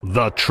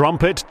The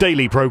Trumpet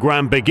Daily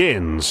program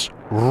begins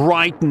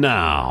right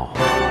now.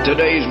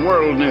 Today's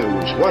world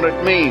news, what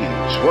it means,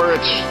 where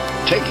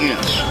it's taking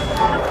us.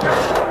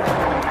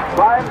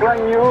 I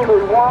bring you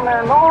the one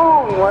and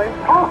only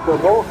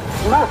possible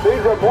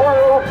message of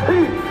world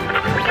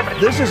peace.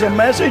 This is a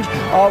message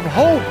of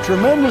hope,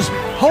 tremendous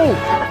hope.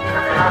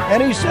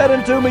 And he said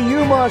unto me,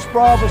 you must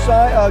prophesy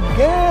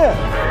again.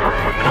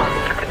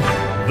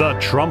 The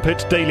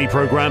Trumpet Daily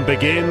program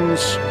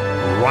begins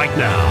right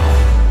now.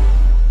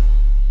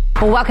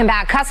 Well, welcome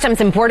back. Customs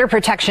and Border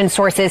Protection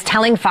sources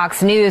telling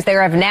Fox News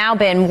there have now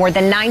been more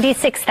than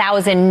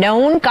 96,000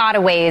 known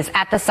gotaways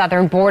at the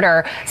southern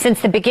border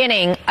since the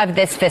beginning of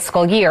this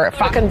fiscal year.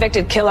 A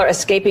convicted killer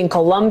escaping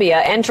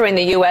Colombia, entering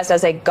the U.S.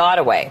 as a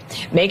gotaway,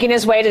 making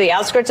his way to the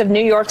outskirts of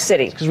New York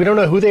City. Because we don't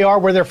know who they are,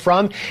 where they're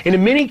from. And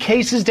in many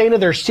cases, Dana,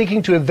 they're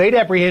seeking to evade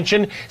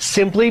apprehension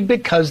simply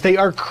because they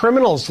are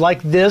criminals,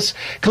 like this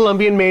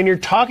Colombian man you're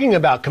talking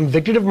about,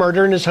 convicted of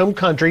murder in his home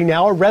country,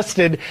 now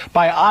arrested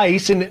by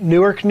ICE in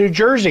Newark, New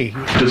Jersey.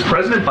 Does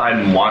President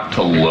Biden want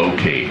to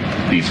locate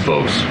these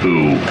folks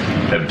who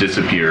have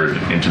disappeared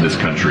into this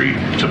country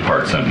to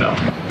parts unknown?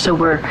 So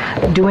we're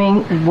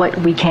doing what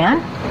we can,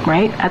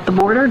 right, at the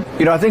border.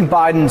 You know, I think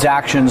Biden's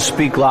actions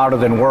speak louder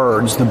than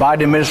words. The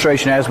Biden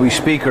administration, as we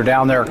speak, are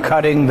down there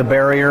cutting the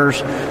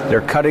barriers. They're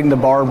cutting the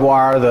barbed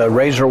wire, the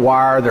razor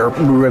wire. They're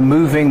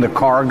removing the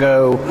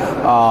cargo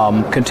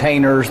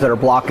containers that are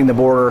blocking the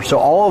border. So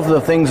all of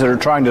the things that are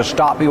trying to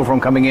stop people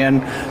from coming in,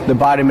 the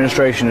Biden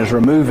administration is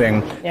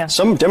removing. Yeah.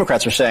 Some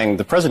Democrats are saying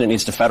the president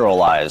needs to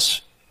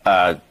federalize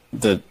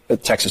the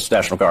Texas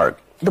National Guard.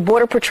 The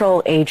Border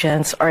Patrol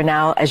agents are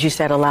now, as you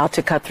said, allowed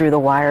to cut through the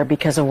wire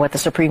because of what the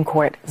Supreme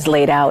Court has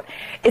laid out.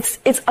 It's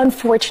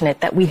unfortunate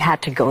that we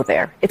had to go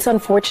there. It's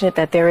unfortunate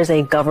that there is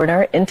a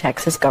governor in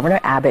Texas, Governor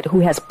Abbott,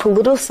 who has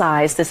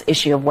politicized this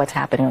issue of what's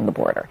happening on the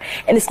border.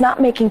 And it's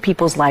not making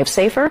people's lives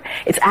safer.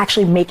 It's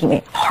actually making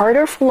it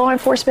harder for law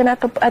enforcement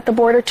at the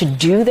border to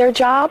do their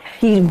job.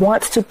 He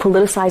wants to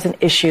politicize an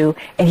issue,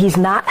 and he's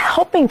not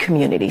helping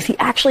communities. He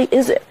actually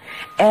isn't.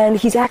 And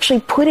he's actually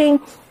putting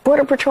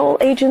Border Patrol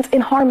agents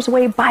in harm's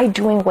way by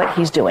doing what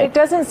he's doing. It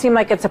doesn't seem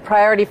like it's a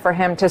priority for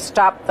him to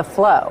stop the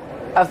flow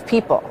of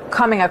people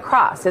coming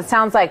across. It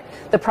sounds like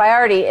the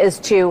priority is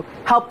to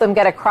help them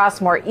get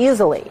across more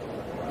easily.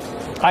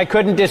 I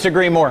couldn't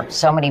disagree more.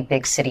 So many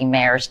big city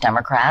mayors,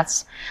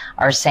 Democrats,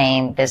 are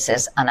saying this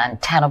is an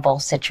untenable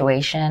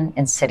situation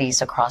in cities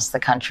across the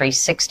country.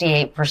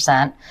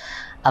 68%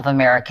 of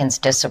Americans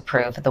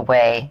disapprove of the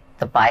way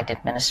the Biden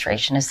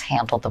administration has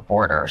handled the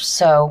border.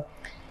 So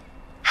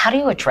how do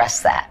you address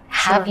that?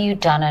 Have you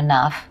done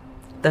enough?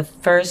 The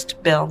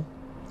first bill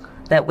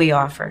that we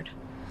offered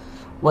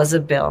was a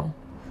bill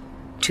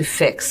to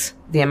fix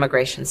the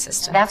immigration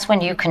system. That's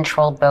when you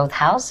controlled both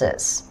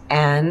houses.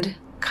 And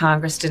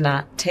Congress did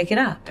not take it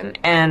up.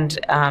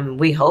 And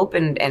we hope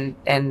and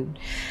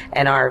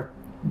are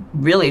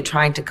really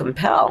trying to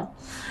compel,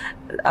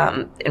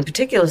 in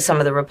particular, some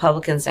of the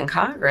Republicans in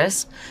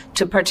Congress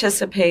to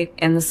participate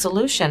in the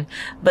solution.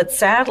 But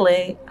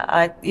sadly,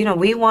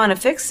 we want to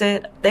fix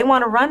it. They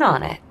want to run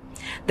on it.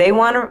 They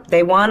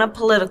want a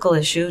political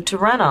issue to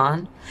run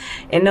on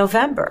in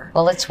November.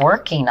 Well, it's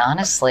working,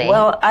 honestly.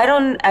 Well,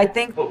 I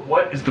think. But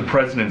what is the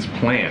president's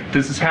plan?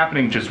 This is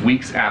happening just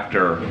weeks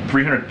after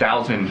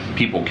 300,000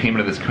 people came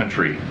into this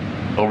country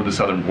over the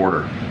southern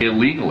border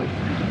illegally.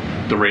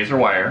 The razor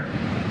wire,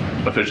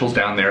 officials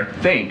down there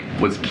think,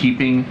 was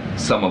keeping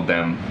some of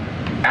them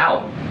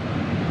out.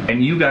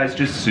 And you guys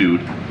just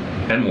sued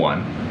and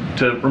won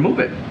to remove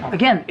it.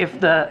 Again, if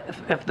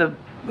the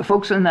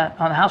folks on the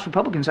House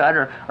Republican side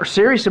are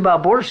serious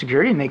about border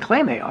security, and they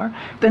claim they are,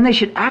 then they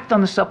should act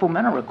on the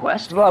supplemental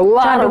request.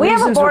 John, do we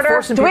have a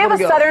border? Do we have a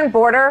southern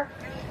border?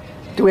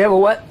 Do we have a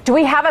what? Do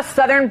we have a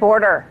southern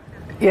border?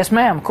 Yes,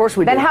 ma'am. Of course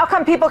we do. Then how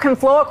come people can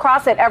flow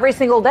across it every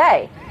single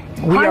day?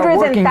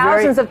 Hundreds and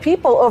thousands of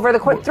people over the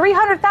course,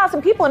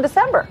 300,000 people in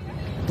December.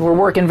 We're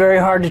working very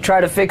hard to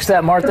try to fix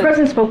that, Martha. The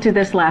president spoke to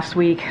this last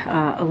week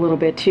a little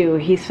bit, too.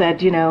 He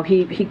said,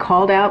 he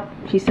called out,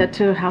 he said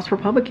to House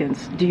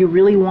Republicans, do you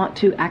really want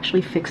to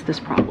actually fix this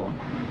problem?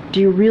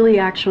 Do you really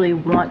actually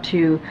want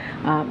to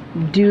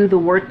do the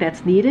work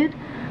that's needed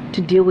to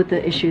deal with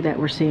the issue that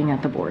we're seeing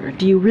at the border?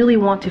 Do you really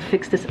want to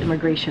fix this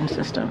immigration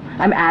system?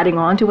 I'm adding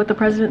on to what the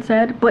president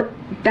said, but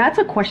that's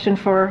a question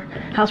for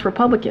House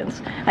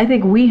Republicans. I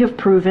think we have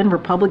proven,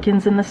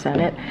 Republicans in the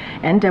Senate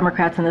and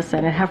Democrats in the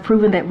Senate have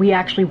proven that we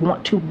actually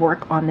want to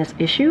work on this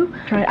issue.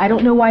 I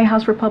don't know why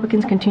House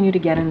Republicans continue to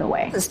get in the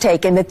way. It's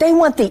taken that they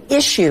want the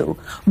issue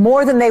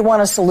more than they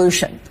want a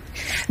solution.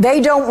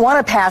 They don't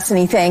want to pass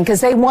anything because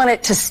they want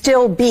it to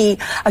still be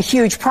a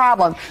huge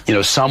problem.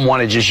 Some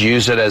want to just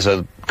use it as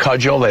a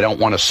cudgel. They don't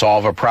want to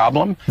solve a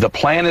problem. The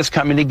plan is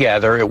coming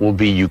together. It will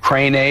be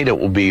Ukraine aid. It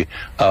will be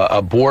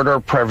a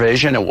border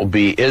provision. It will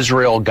be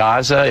Israel,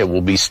 Gaza. It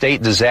will be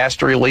state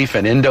disaster relief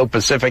and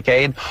Indo-Pacific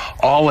aid,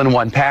 all in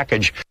one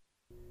package.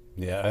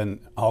 Yeah, and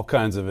all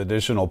kinds of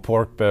additional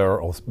pork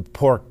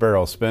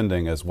barrel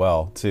spending as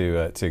well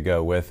to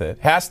go with it.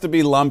 Has to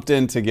be lumped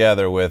in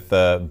together with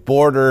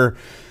border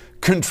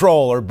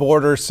control or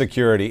border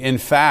security. In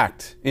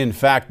fact,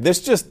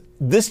 this just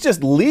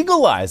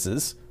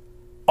legalizes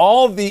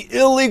all the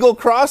illegal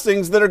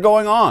crossings that are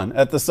going on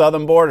at the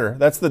southern border.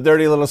 That's the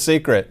dirty little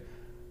secret.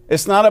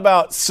 It's not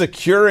about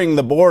securing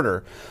the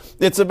border.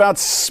 It's about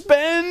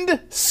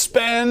spend.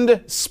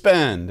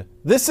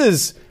 This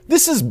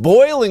is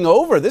boiling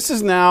over. This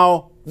has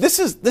now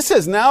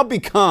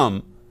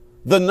become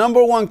the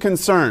number one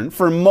concern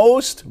for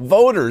most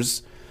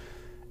voters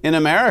in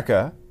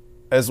America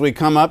as we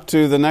come up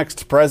to the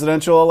next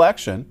presidential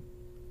election.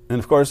 And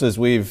of course, as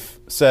we've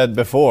said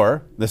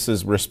before, this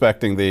is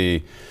respecting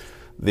the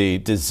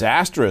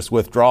disastrous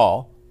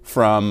withdrawal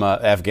from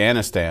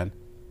Afghanistan.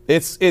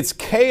 It's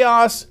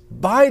chaos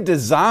by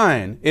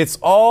design. It's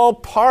all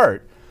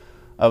part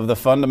of the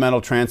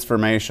fundamental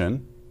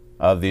transformation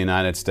of the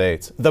United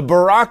States. The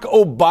Barack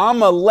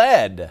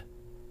Obama-led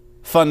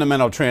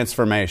fundamental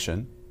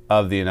transformation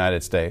of the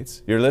United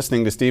States. You're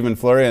listening to Stephen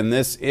Flurry, and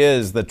this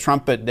is the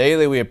Trumpet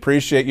Daily. We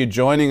appreciate you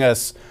joining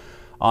us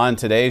on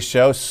today's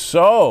show.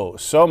 So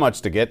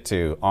much to get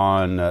to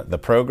on the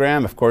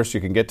program. Of course, you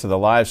can get to the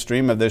live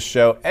stream of this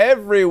show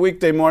every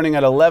weekday morning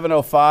at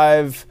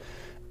 11:05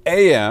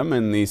 a.m.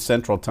 in the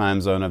central time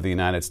zone of the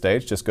United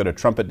States. Just go to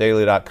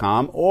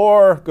trumpetdaily.com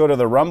or go to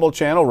the Rumble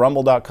channel,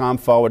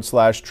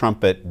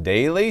 rumble.com/Trumpet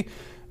Daily.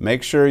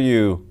 Make sure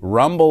you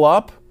rumble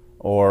up,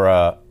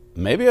 or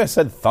maybe I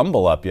said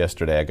thumble up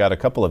yesterday. I got a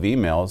couple of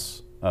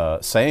emails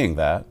saying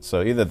that.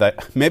 So either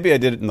that, maybe I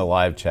did it in the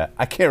live chat.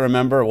 I can't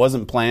remember. It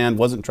wasn't planned,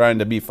 wasn't trying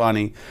to be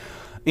funny.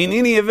 In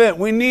any event,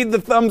 we need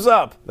the thumbs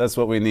up. That's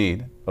what we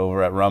need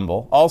over at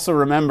Rumble. Also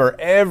remember,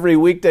 every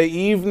weekday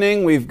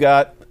evening, we've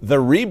got the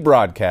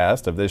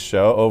rebroadcast of this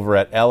show over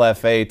at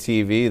LFA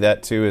TV.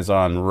 That too is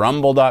on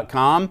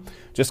rumble.com.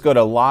 Just go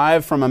to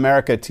Live from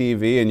America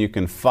TV and you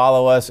can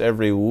follow us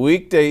every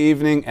weekday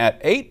evening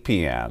at 8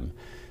 p.m.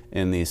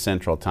 in the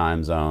central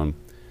time zone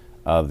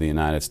of the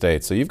United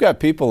States. So you've got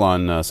people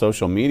on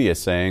social media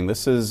saying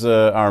this is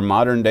our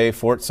modern day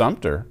Fort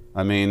Sumter.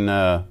 I mean,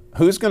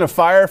 who's going to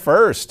fire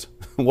first?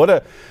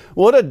 What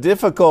a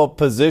difficult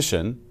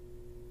position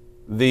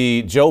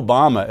the Joe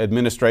Obama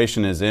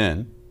administration is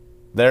in.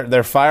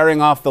 They're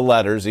firing off the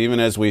letters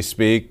even as we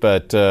speak,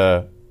 but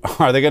are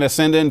they going to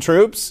send in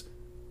troops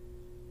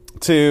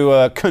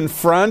to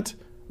confront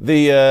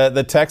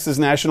the Texas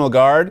National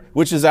Guard,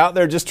 which is out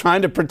there just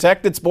trying to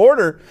protect its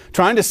border,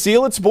 trying to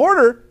seal its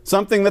border,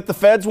 something that the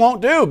feds won't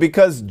do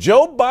because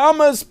Joe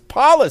Obama's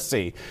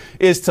policy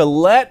is to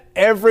let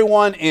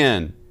everyone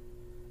in.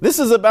 This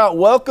is about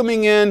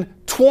welcoming in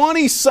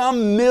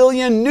 20-some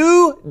million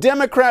new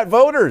Democrat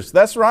voters.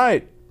 That's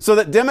right. So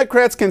that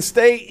Democrats can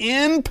stay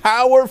in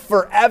power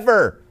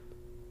forever.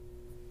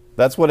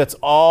 That's what it's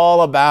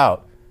all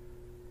about.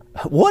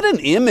 What an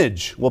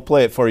image. We'll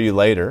play it for you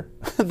later.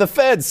 The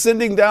feds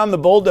sending down the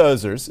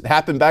bulldozers. It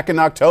happened back in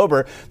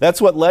October. That's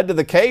what led to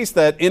the case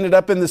that ended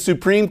up in the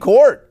Supreme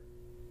Court.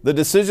 The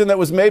decision that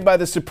was made by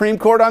the Supreme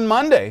Court on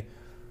Monday.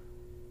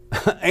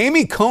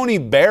 Amy Coney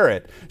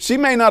Barrett, she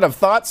may not have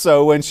thought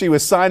so when she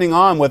was signing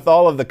on with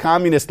all of the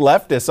communist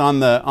leftists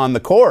on the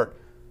court,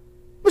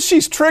 but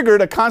she's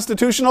triggered a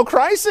constitutional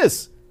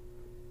crisis.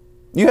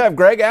 You have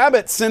Greg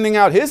Abbott sending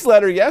out his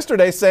letter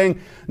yesterday saying,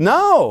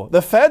 no,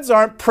 the feds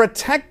aren't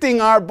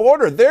protecting our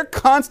border. They're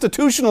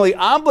constitutionally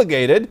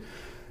obligated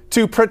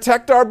to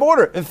protect our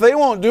border. If they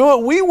won't do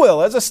it, we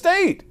will as a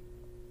state.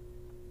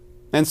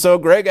 And so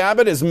Greg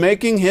Abbott is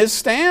making his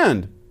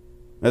stand.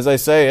 As I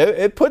say,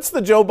 it puts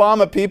the Joe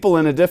Obama people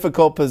in a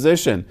difficult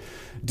position.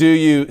 Do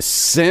you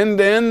send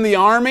in the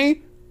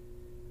army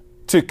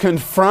to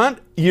confront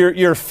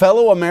your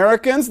fellow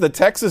Americans, the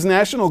Texas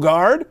National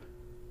Guard?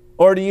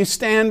 Or do you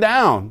stand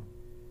down?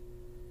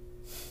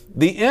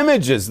 The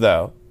images,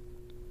 though,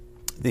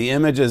 the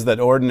images that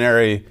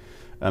ordinary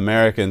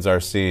Americans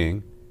are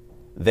seeing,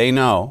 they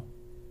know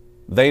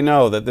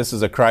that this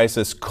is a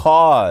crisis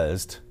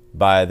caused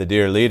by the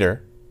dear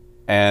leader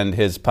and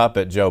his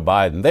puppet, Joe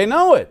Biden. They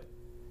know it.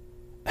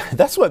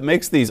 That's what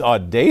makes these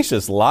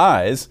audacious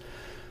lies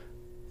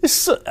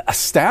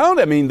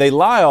astounding. I mean, they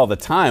lie all the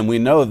time. We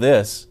know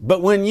this.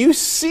 But when you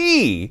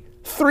see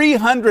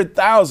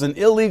 300,000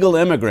 illegal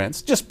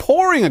immigrants just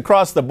pouring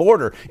across the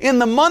border in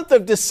the month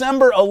of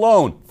December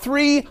alone,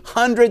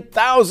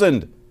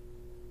 300,000.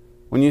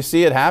 When you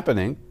see it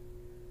happening,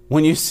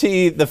 when you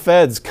see the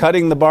feds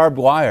cutting the barbed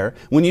wire,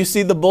 when you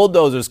see the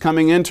bulldozers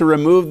coming in to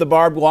remove the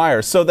barbed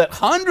wire so that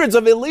hundreds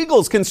of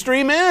illegals can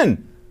stream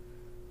in,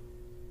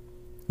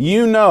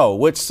 you know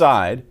which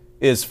side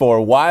is for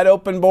wide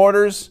open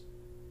borders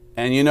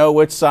and you know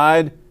which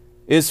side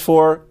is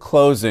for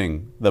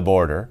closing the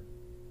border.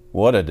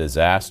 What a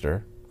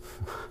disaster.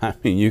 I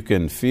mean, you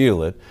can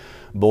feel it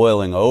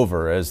boiling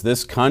over as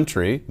this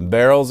country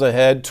barrels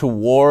ahead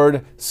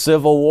toward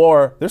civil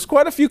war. There's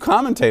quite a few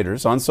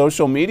commentators on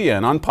social media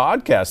and on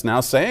podcasts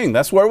now saying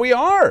that's where we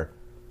are.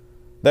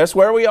 That's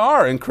where we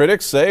are. And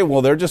critics say,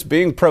 well, they're just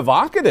being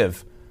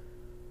provocative.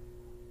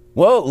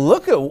 Well,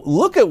 look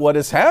at what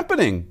is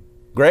happening.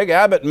 Greg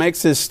Abbott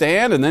makes his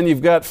stand, and then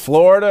you've got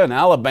Florida and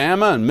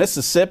Alabama and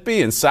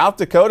Mississippi and South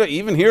Dakota,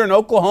 even here in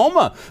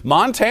Oklahoma,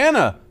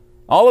 Montana,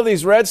 all of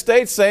these red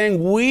states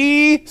saying,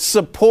 we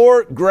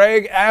support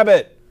Greg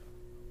Abbott.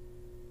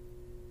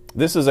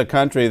 This is a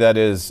country that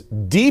is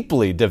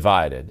deeply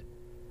divided.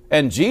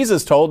 And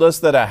Jesus told us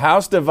that a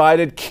house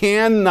divided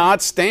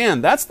cannot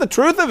stand. That's the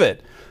truth of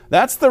it.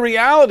 That's the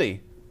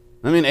reality.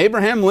 I mean,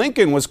 Abraham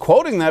Lincoln was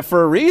quoting that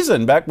for a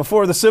reason back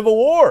before the Civil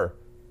War.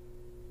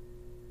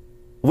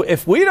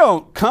 If we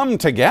don't come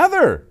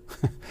together,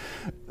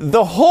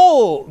 the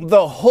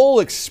whole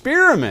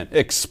experiment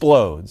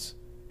explodes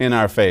in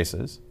our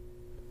faces.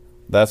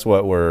 That's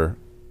what we're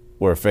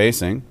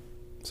facing.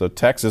 So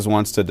Texas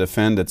wants to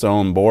defend its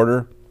own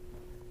border,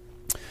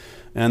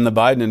 and the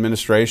Biden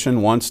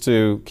administration wants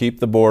to keep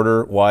the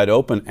border wide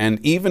open, and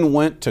even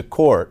went to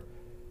court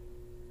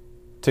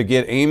to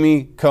get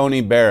Amy Coney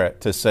Barrett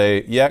to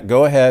say, yeah,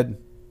 go ahead,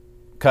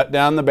 cut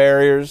down the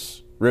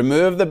barriers,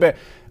 remove the barriers.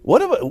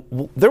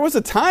 There was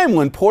a time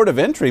when port of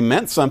entry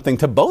meant something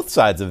to both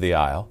sides of the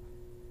aisle.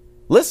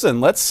 Listen,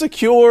 let's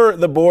secure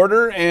the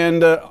border,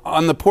 and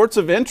on the ports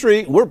of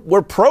entry,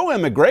 we're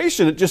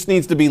pro-immigration. It just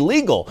needs to be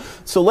legal.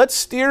 So let's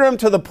steer them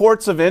to the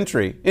ports of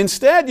entry.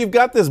 Instead, you've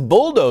got this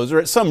bulldozer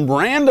at some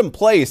random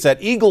place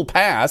at Eagle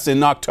Pass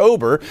in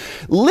October,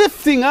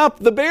 lifting up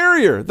the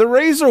barrier, the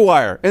razor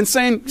wire, and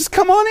saying, just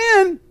come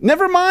on in.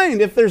 Never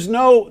mind if there's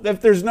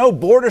no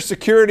border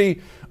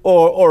security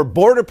or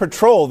border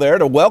patrol there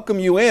to welcome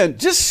you in.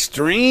 Just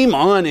stream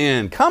on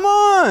in. Come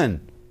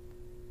on.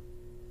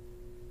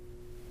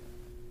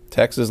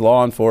 Texas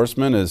law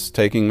enforcement is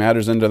taking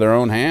matters into their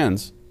own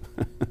hands.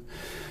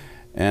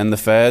 And the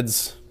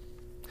feds,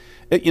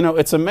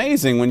 it's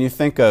amazing when you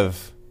think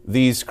of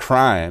these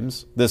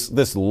crimes,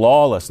 this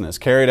lawlessness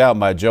carried out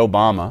by Joe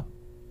Obama.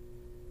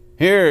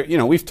 Here,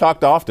 we've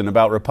talked often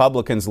about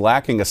Republicans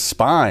lacking a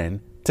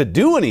spine to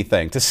do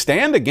anything, to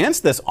stand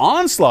against this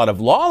onslaught of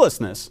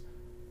lawlessness.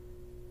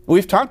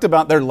 We've talked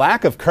about their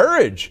lack of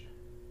courage.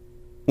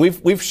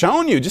 We've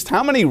shown you just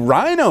how many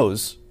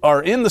rhinos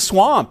are in the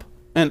swamp.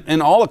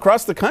 And all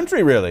across the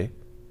country, really.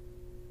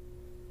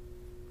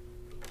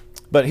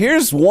 But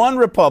here's one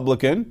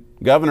Republican,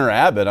 Governor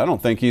Abbott. I don't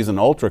think he's an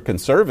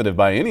ultra-conservative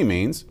by any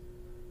means.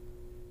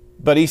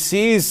 But he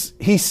sees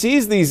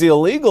these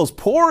illegals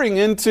pouring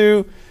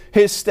into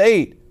his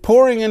state,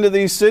 pouring into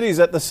these cities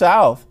at the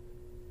South.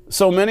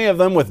 So many of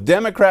them with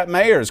Democrat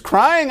mayors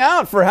crying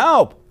out for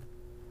help.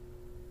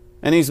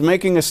 And he's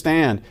making a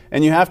stand.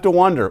 And you have to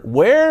wonder,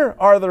 where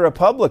are the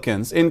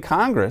Republicans in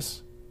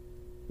Congress?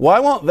 Why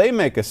won't they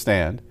make a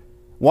stand?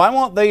 Why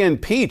won't they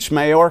impeach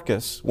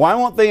Mayorkas? Why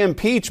won't they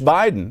impeach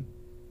Biden?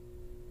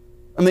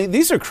 I mean,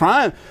 these are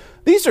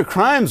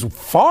crimes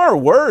far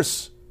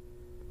worse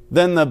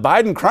than the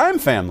Biden crime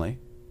family.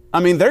 I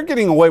mean, they're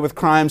getting away with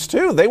crimes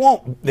too. They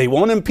won't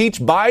impeach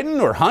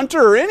Biden or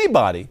Hunter or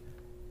anybody.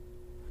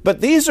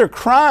 But these are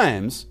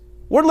crimes.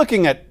 We're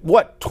looking at,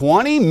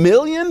 20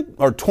 million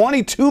or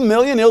 22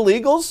 million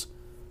illegals?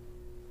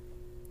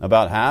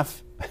 About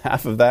half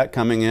of that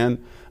coming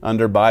in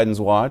under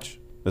Biden's watch,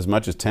 as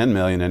much as 10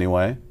 million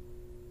anyway.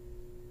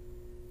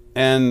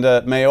 And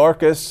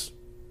Mayorkas,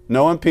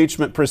 no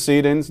impeachment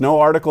proceedings, no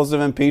articles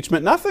of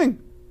impeachment,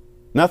 nothing.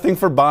 Nothing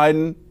for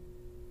Biden.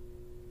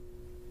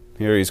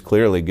 Here he's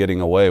clearly getting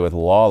away with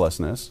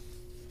lawlessness.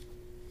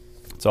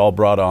 It's all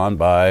brought on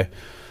by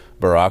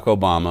Barack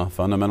Obama,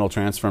 fundamental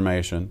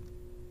transformation.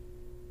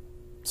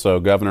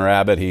 So Governor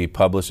Abbott, he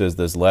publishes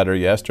this letter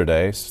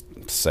yesterday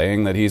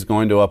saying that he's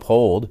going to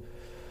uphold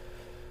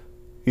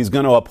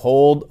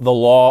the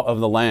law of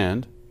the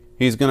land.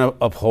 He's going to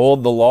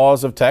uphold the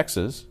laws of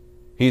Texas.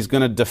 He's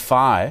going to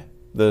defy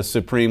the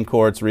Supreme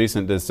Court's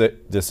recent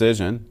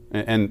decision.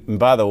 And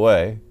by the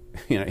way,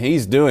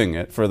 he's doing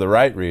it for the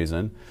right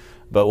reason.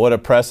 But what a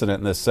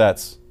precedent this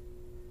sets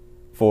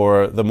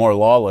for the more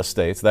lawless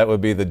states. That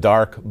would be the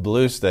dark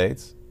blue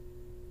states.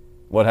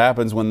 What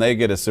happens when they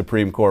get a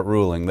Supreme Court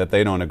ruling that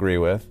they don't agree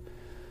with?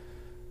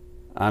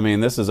 I mean,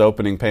 this is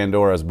opening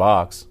Pandora's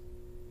box.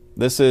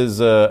 This is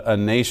a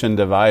nation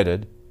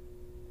divided.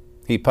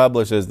 He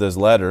publishes this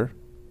letter,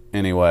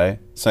 anyway,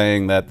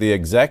 saying that the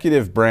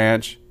executive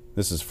branch,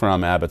 this is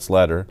from Abbott's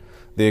letter,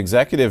 the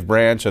executive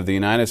branch of the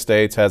United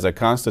States has a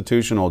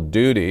constitutional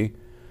duty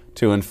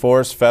to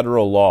enforce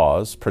federal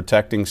laws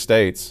protecting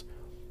states,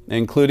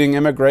 including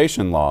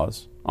immigration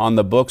laws. On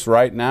the books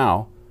right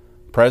now,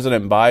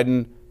 President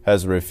Biden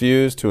has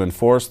refused to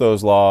enforce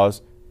those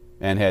laws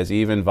and has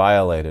even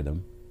violated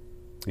them.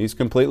 He's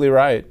completely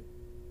right.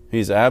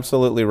 He's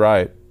absolutely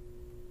right.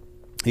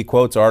 He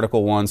quotes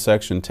Article 1,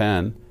 Section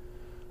 10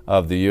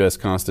 of the U.S.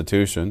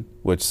 Constitution,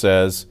 which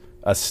says,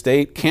 a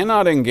state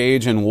cannot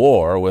engage in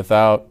war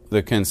without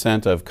the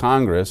consent of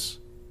Congress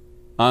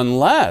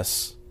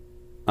unless,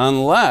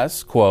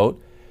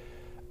 quote,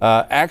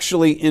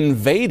 actually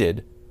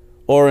invaded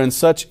or in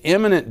such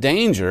imminent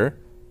danger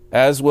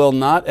as will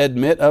not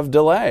admit of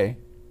delay.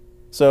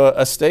 So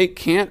a state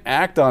can't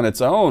act on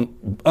its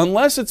own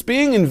unless it's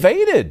being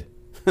invaded.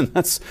 And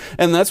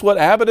that's what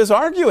Abbott is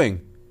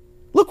arguing.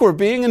 Look, we're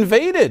being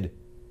invaded.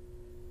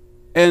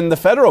 And the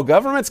federal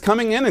government's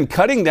coming in and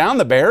cutting down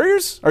the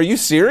barriers? Are you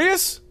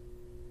serious?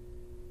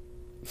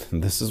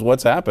 This is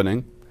what's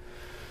happening.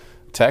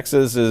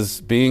 Texas is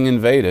being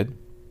invaded,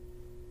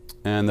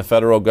 and the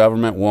federal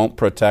government won't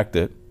protect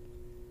it.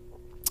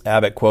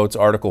 Abbott quotes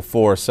Article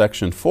 4,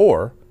 Section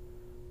 4,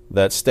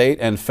 that state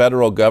and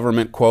federal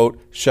government, quote,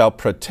 shall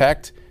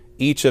protect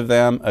each of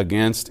them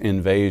against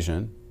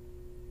invasion.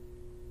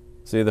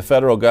 See, the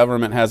federal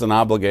government has an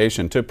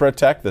obligation to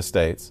protect the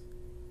states.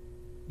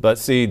 But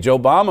see, Joe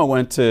Obama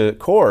went to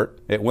court.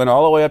 It went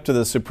all the way up to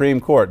the Supreme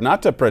Court,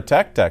 not to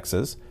protect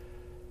Texas,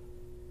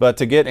 but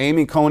to get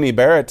Amy Coney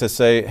Barrett to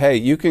say, hey,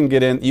 you can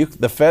get in,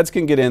 the feds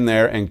can get in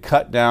there and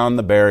cut down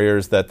the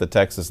barriers that the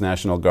Texas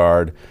National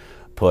Guard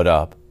put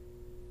up.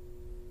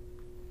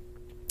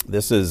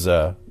 This is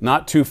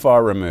not too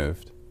far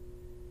removed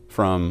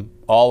from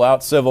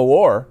all-out civil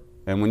war.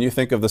 And when you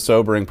think of the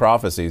sobering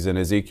prophecies in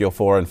Ezekiel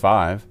 4 and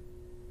 5,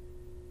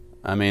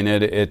 I mean,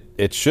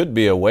 it should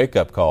be a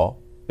wake-up call.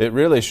 It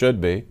really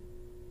should be.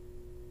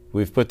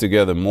 We've put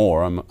together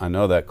more. I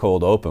know that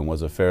cold open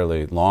was a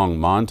fairly long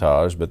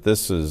montage, but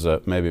this is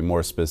maybe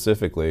more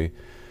specifically,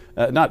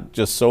 not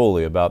just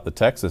solely about the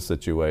Texas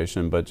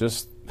situation, but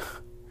just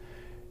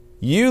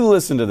you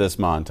listen to this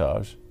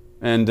montage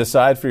and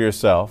decide for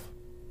yourself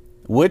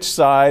which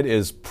side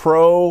is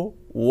pro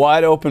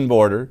wide open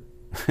border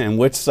and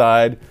which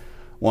side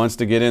wants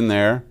to get in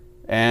there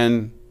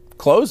and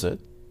close it.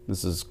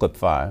 This is clip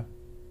 5.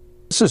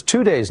 This is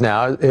 2 days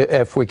now,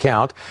 if we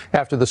count,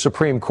 after the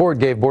Supreme Court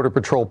gave Border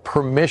Patrol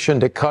permission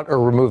to cut or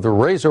remove the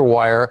razor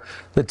wire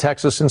that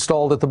Texas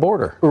installed at the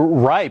border.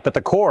 Right, but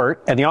the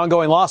court and the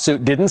ongoing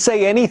lawsuit didn't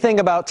say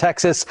anything about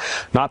Texas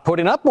not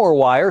putting up more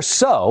wire,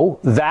 so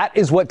that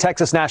is what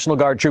Texas National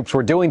Guard troops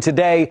were doing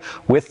today,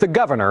 with the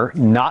governor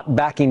not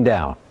backing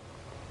down.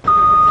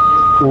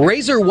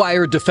 Razor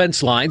wire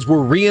defense lines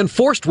were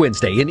reinforced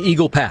Wednesday in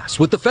Eagle Pass,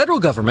 with the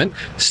federal government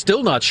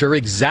still not sure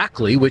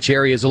exactly which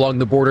areas along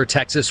the border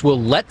Texas will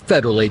let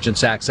federal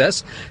agents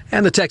access,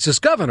 and the Texas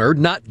governor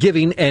not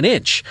giving an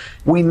inch.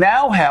 We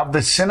now have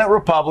the Senate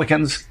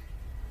Republicans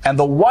and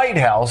the White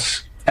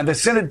House and the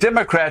Senate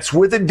Democrats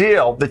with a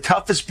deal, the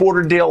toughest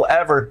border deal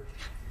ever,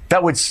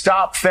 that would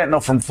stop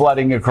fentanyl from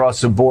flooding across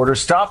the border.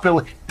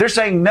 They're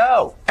saying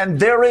no, and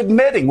they're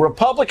admitting,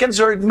 Republicans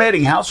are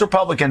admitting, House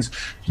Republicans,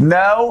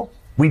 no,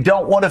 we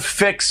don't want to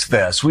fix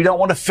this. We don't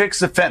want to fix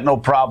the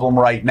fentanyl problem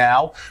right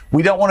now.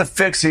 We don't want to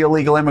fix the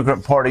illegal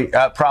immigrant party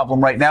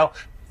problem right now,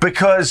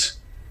 because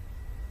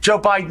Joe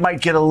Biden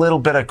might get a little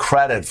bit of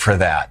credit for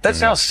that.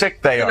 That's how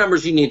sick they are. The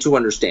numbers you need to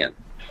understand.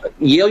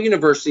 Yale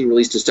University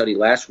released a study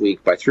last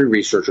week by 3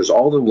 researchers,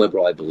 all of them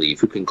liberal, I believe,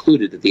 who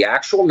concluded that the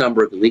actual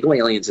number of illegal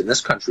aliens in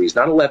this country is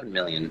not 11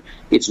 million.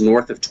 It's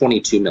north of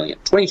 22 million.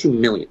 22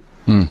 million.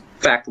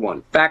 Fact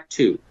 1. Fact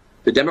 2.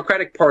 The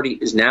Democratic Party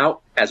is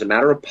now, as a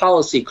matter of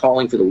policy,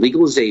 calling for the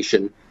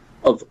legalization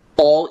of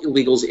all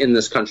illegals in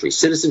this country.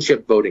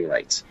 Citizenship, voting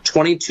rights.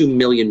 22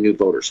 million new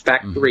voters.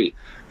 Fact 3.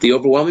 The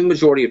overwhelming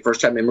majority of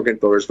first-time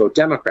immigrant voters vote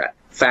Democrat.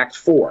 Fact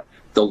 4.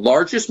 The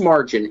largest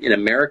margin in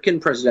American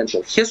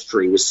presidential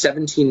history was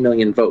 17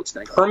 million votes.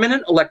 Now,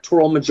 permanent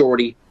electoral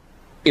majority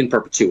in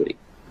perpetuity.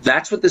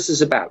 That's what this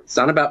is about. It's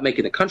not about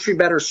making the country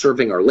better,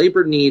 serving our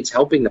labor needs,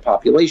 helping the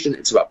population.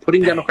 It's about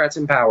putting Democrats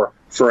in power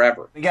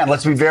forever. Again,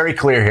 let's be very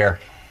clear here.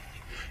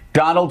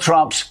 Donald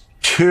Trump's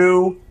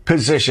 2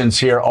 positions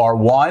here are,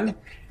 1,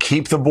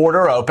 keep the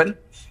border open,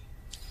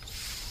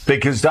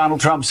 because Donald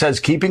Trump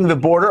says keeping the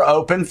border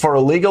open for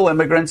illegal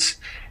immigrants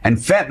and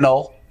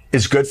fentanyl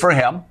is good for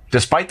him,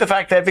 despite the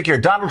fact that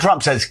Donald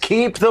Trump says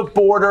keep the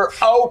border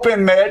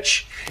open,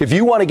 Mitch. If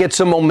you want to get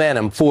some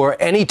momentum for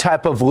any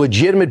type of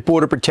legitimate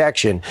border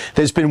protection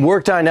that's been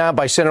worked on now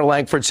by Senator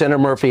Langford, Senator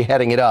Murphy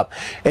heading it up,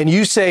 and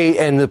you say,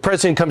 and the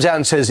president comes out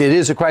and says it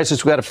is a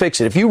crisis, we got to fix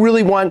it. If you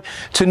really want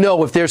to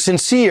know if they're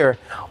sincere,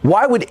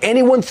 why would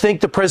anyone think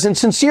the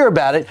president's sincere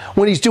about it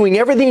when he's doing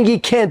everything he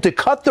can to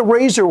cut the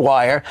razor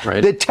wire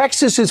that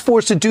Texas is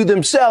forced to do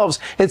themselves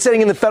and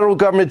sending in the federal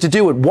government to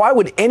do it? Why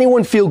would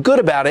anyone feel good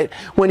about it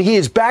when he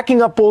is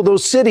backing up all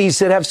those cities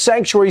that have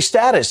sanctuary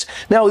status?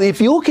 Now,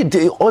 if you look at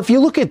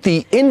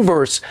the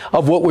inverse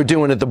of what we're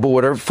doing at the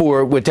border,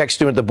 for what Texas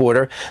doing at the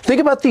border, think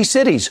about these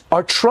cities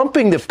are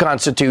trumping the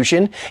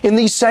Constitution in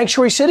these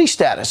sanctuary city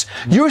status.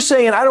 You're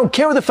saying, I don't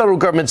care what the federal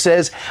government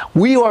says,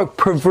 we are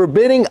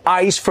forbidding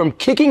ICE from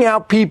kicking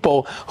out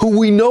people who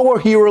we know are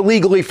here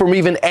illegally from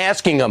even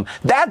asking them.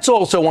 That's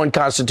also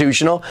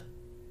unconstitutional.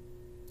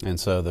 And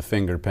so the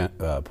finger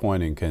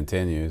pointing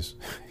continues.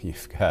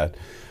 You've got,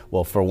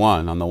 well, for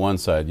one, on the one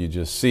side,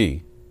 you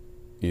see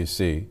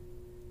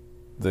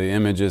the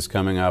images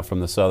coming out from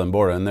the southern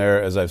border. And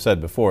there, as I've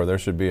said before, there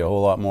should be a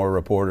whole lot more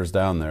reporters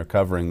down there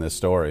covering this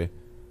story.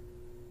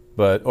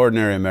 But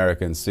ordinary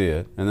Americans see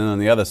it. And then on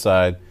the other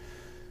side,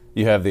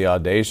 you have the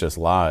audacious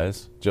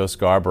lies. Joe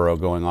Scarborough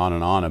going on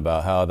and on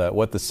about how that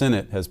what the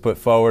Senate has put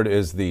forward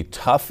is the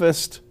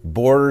toughest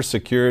border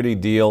security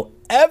deal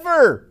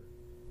ever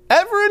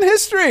in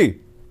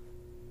history.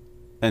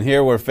 And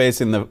here we're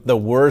facing the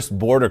worst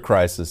border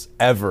crisis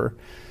ever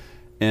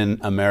in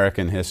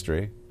American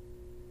history.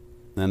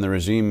 and the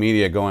regime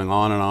media going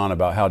on and on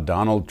about how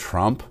Donald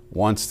Trump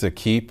wants to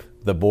keep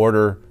the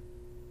border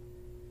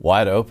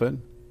wide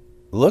open.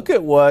 Look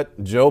at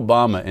what Joe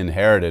Obama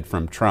inherited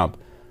from Trump.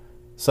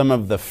 Some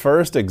of the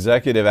first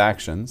executive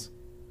actions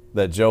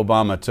that Joe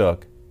Obama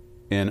took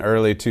in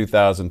early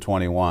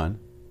 2021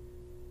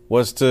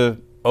 was to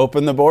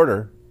open the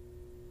border,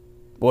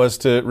 was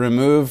to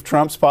remove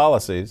Trump's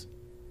policies,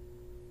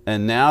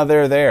 and now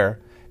they're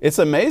there. It's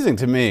amazing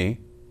to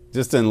me,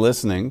 just in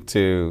listening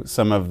to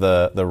some of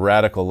the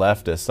radical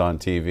leftists on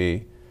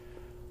TV,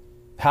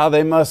 how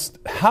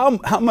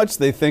much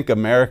they think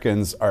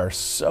Americans are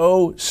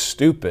so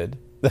stupid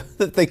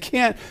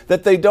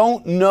that they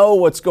don't know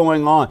what's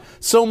going on.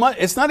 So much.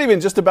 It's not even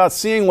just about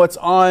seeing what's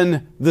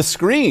on the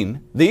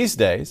screen these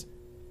days.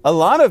 A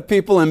lot of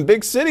people in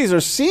big cities are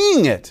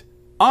seeing it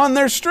on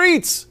their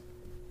streets.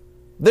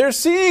 They're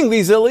seeing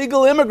these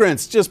illegal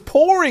immigrants just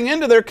pouring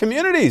into their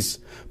communities,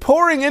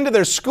 pouring into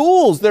their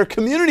schools, their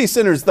community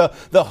centers, the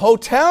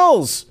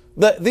hotels,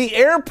 the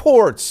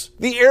airports,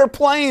 the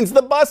airplanes,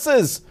 the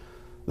buses.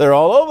 They're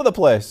all over the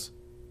place.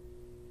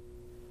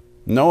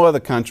 No other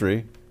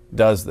country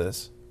does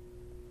this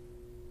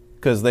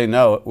because they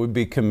know it would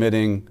be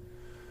committing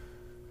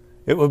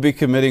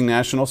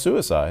national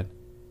suicide.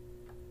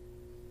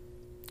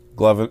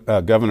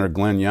 Governor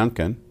Glenn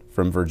Youngkin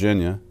from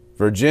Virginia.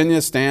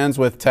 Virginia stands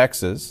with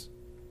Texas.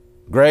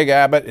 Greg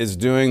Abbott is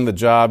doing the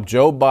job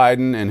Joe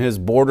Biden and his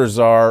border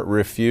czar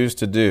refused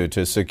to do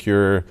to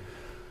secure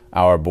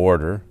our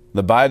border.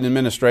 The Biden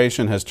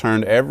administration has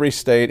turned every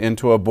state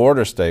into a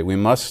border state. We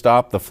must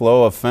stop the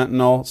flow of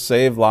fentanyl,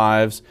 save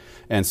lives,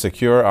 and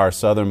secure our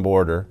southern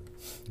border.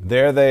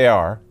 There they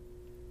are.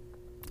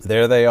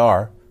 There they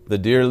are, the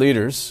dear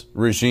leaders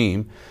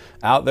regime,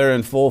 out there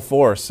in full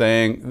force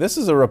saying this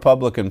is a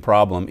Republican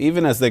problem,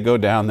 even as they go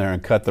down there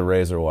and cut the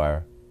razor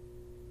wire.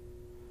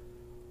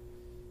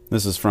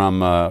 This is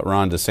from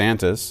Ron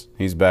DeSantis.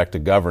 He's back to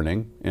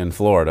governing in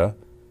Florida.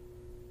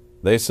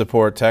 They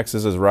support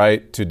Texas's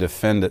right to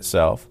defend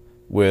itself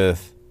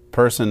with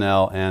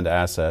personnel and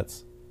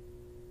assets.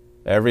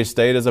 Every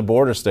state is a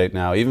border state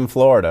now, even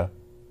Florida.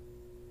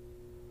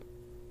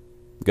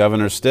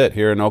 Governor Stitt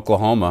here in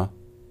Oklahoma,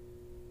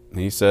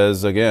 he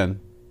says again,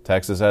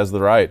 Texas has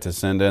the right to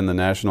send in the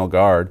National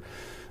Guard.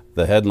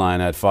 The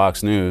headline at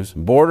Fox News,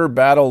 border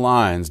battle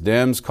lines.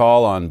 Dems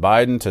call on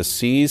Biden to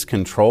seize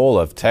control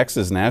of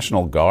Texas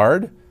National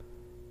Guard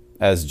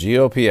as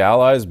GOP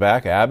allies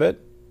back Abbott.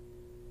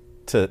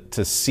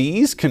 To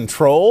seize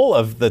control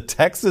of the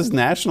Texas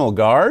National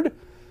Guard?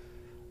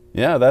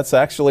 Yeah, that's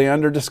actually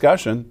under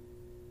discussion.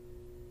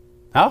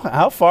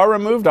 How far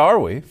removed are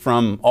we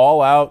from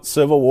all-out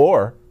civil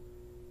war?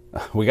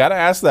 We got to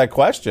ask that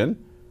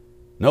question.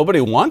 Nobody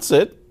wants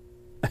it.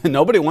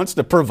 Nobody wants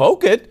to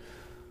provoke it.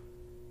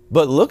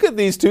 But look at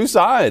these two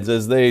sides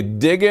as they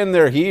dig in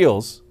their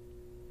heels.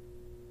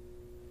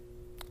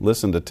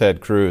 Listen to Ted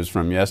Cruz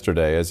from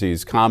yesterday as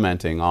he's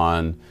commenting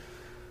on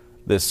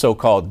this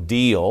so-called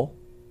deal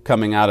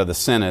coming out of the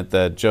Senate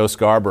that Joe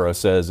Scarborough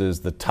says is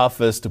the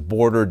toughest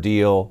border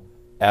deal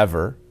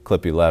ever.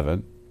 Clip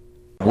 11.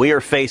 We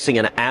are facing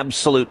an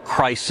absolute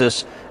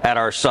crisis at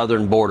our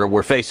southern border.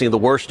 We're facing the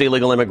worst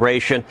illegal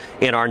immigration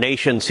in our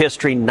nation's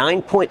history.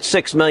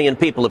 9.6 million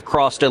people have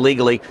crossed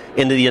illegally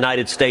into the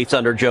United States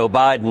under Joe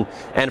Biden.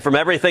 And from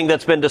everything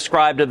that's been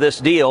described of this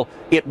deal,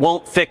 it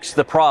won't fix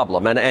the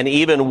problem. And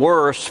even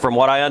worse, from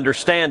what I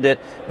understand it,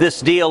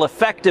 this deal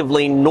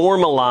effectively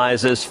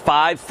normalizes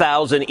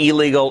 5,000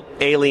 illegal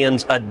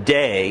aliens a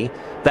day.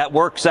 That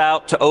works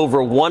out to over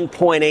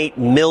 1.8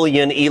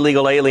 million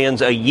illegal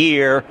aliens a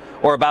year,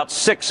 or about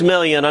 6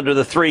 million under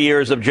the 3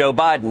 years of Joe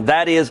Biden.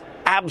 That is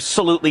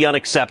absolutely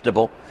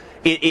unacceptable.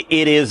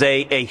 It is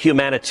a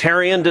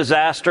humanitarian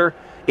disaster.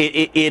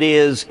 It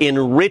is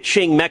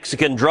enriching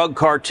Mexican drug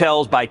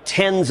cartels by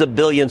tens of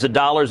billions of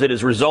dollars. It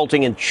is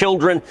resulting in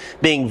children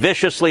being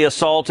viciously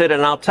assaulted.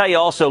 And I'll tell you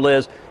also,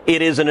 Liz,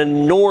 it is an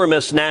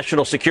enormous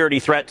national security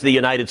threat to the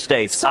United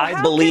States. So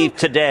I believe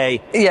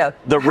today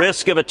the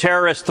risk of a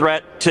terrorist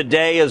threat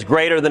today is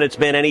greater than it's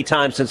been any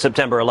time since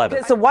September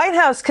 11th. The White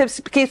House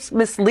keeps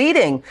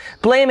misleading,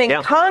 blaming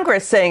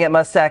Congress, saying it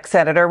must act,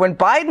 Senator, when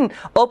Biden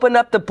opened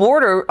up the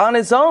border on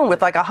his own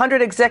with like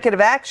 100 executive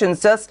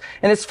actions just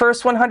in his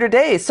first 100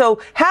 days.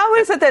 So how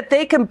is it that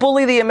they can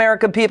bully the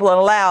American people and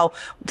allow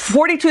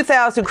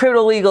 42,000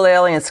 criminal illegal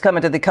aliens to come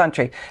into the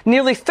country,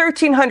 nearly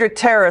 1,300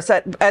 terrorists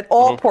at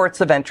all ports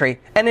of entry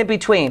and in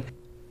between?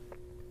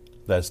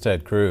 That's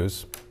Ted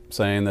Cruz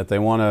saying that they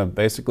want to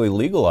basically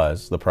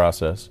legalize the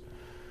process.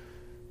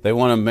 They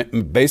want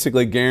to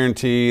basically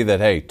guarantee that,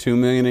 hey, 2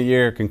 million a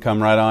year can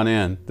come right on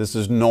in. This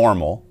is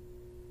normal.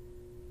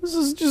 This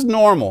is just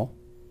normal.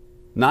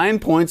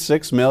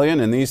 9.6 million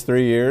in these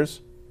 3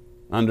 years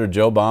under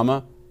Joe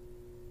Obama.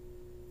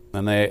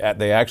 And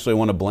they actually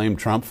want to blame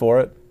Trump for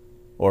it,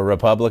 or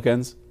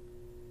Republicans,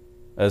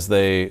 as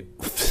they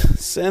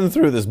send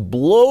through this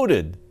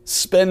bloated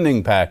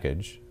spending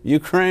package.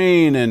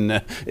 Ukraine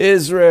and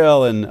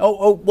Israel, and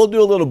we'll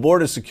do a little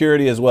border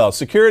security as well.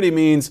 Security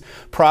means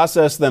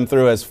process them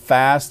through as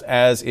fast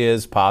as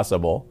is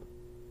possible.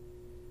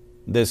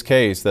 this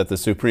case that the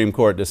Supreme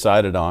Court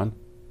decided on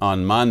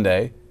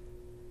Monday.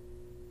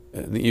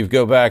 You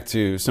go back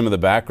to some of the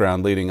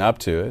background leading up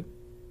to it.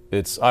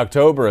 It's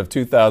October of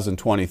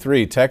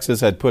 2023.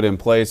 Texas had put in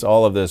place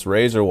all of this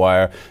razor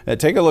wire.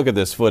 Take a look at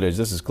this footage.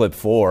 This is clip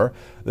 4.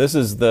 This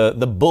is the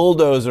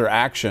bulldozer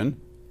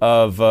action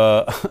of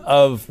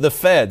the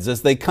feds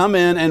as they come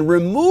in and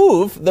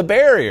remove the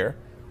barrier.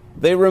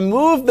 They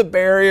removed the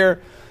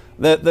barrier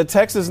that the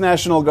Texas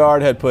National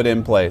Guard had put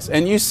in place.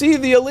 And you see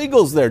the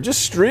illegals there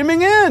just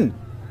streaming in.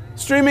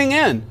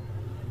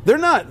 They're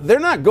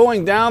not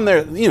going down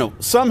there. You know,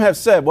 some have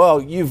said,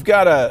 well, you've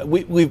got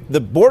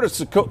the border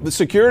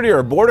security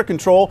or border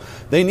control,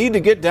 they need to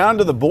get down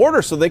to the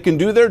border so they can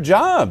do their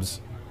jobs.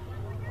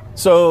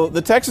 So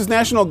the Texas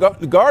National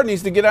Guard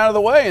needs to get out of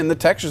the way. And the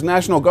Texas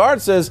National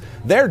Guard says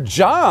their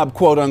job,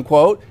 quote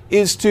unquote,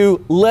 is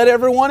to let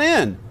everyone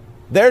in.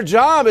 Their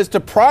job is to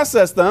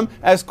process them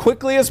as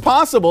quickly as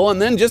possible and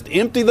then just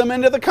empty them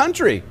into the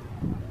country.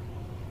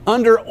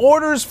 Under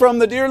orders from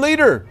the dear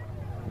leader,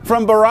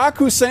 from Barack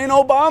Hussein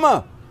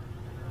Obama.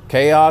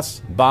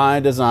 Chaos by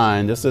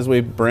design, just as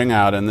we bring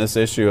out in this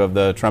issue of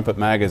the Trumpet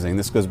magazine.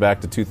 This goes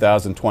back to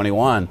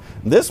 2021.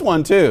 This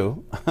one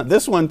too.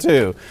 This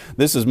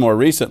is more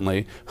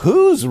recently.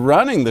 Who's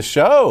running the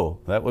show?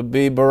 That would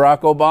be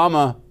Barack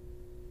Obama.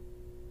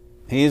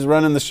 He's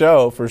running the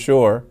show for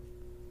sure.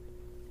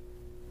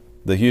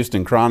 The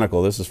Houston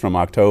Chronicle, this is from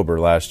October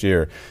last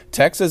year.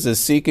 Texas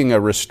is seeking a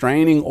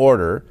restraining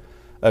order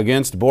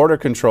against border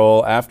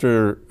control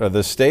after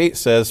the state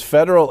says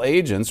federal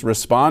agents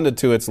responded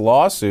to its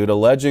lawsuit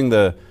alleging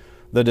the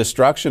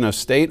destruction of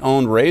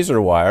state-owned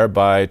razor wire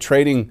by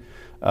trading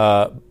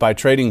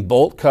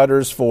bolt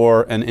cutters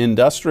for an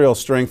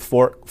industrial-strength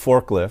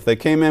forklift. They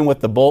came in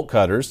with the bolt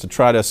cutters to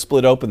try to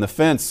split open the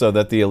fence so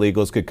that the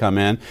illegals could come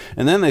in.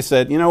 And then they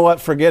said, you know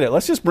what, forget it.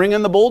 Let's just bring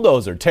in the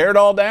bulldozer, tear it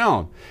all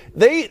down.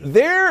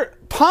 Their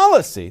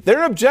policy,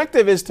 their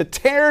objective is to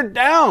tear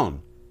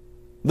down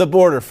the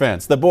border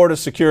fence, the border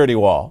security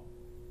wall.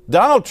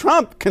 Donald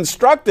Trump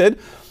constructed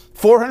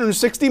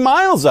 460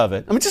 miles of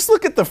it. I mean, just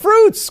look at the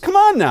fruits. Come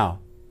on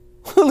now.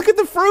 Look at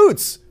the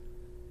fruits.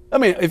 I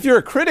mean, if you're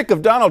a critic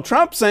of Donald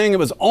Trump saying it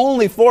was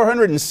only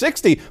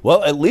 460,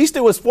 well, at least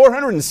it was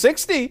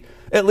 460.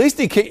 At least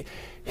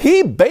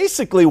he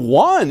basically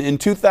won in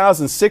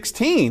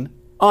 2016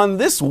 on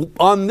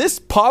this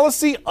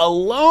policy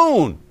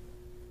alone.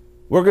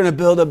 We're going to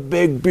build a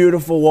big,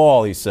 beautiful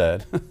wall, he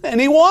said.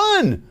 And he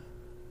won.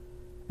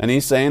 And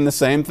he's saying the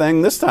same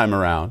thing this time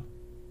around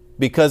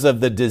because of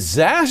the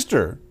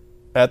disaster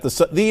at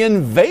the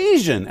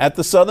invasion at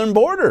the southern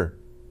border.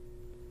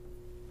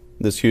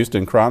 This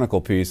Houston Chronicle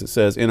piece, it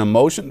says, in a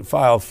motion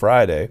filed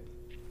Friday,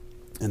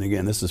 and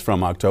again, this is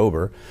from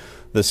October,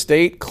 the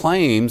state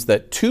claims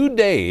that 2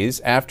 days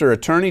after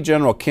Attorney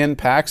General Ken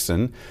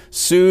Paxton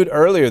sued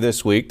earlier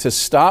this week to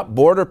stop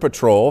Border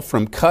Patrol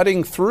from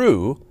cutting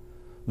through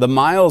the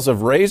miles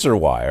of razor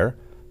wire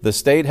the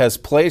state has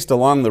placed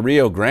along the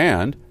Rio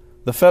Grande,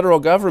 the federal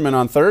government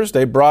on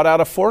Thursday brought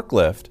out a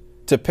forklift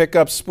to pick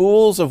up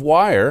spools of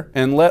wire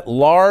and let a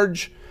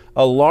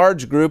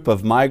large group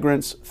of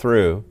migrants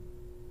through.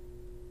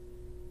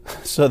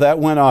 So that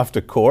went off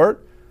to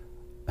court.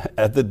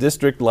 At the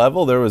district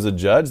level, there was a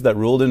judge that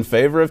ruled in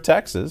favor of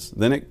Texas.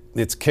 Then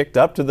it's kicked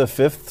up to the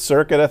Fifth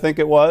Circuit, I think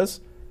it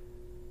was.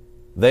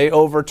 They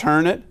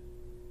overturn it.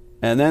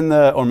 And then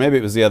or maybe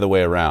it was the other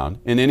way around.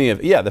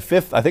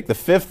 The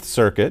Fifth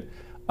Circuit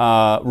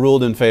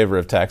ruled in favor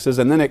of Texas,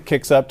 and then it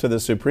kicks up to the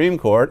Supreme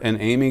Court, and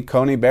Amy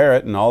Coney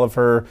Barrett and all of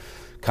her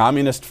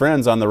communist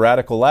friends on the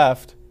radical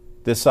left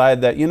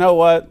decide that, you know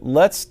what,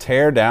 let's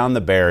tear down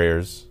the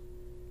barriers.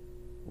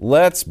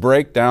 Let's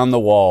break down the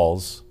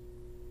walls.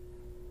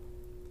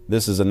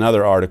 This is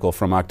another article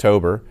from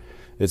October.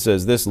 It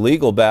says, this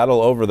legal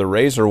battle over the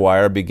razor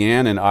wire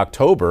began in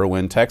October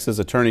when Texas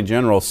Attorney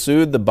General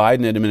sued the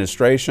Biden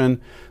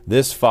administration.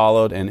 This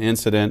followed an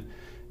incident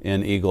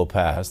in Eagle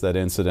Pass, that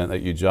incident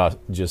that you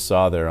just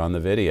saw there on the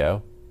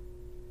video.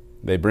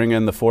 They bring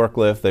in the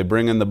forklift, they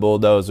bring in the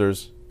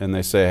bulldozers, and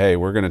they say, hey,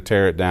 we're going to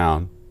tear it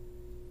down.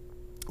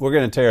 We're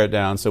going to tear it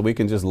down so we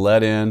can just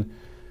let in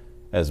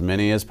as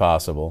many as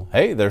possible.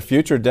 Hey, they're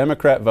future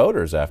Democrat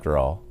voters, after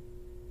all.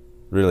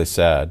 Really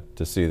sad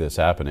to see this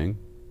happening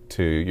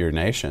to your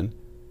nation.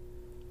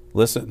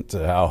 Listen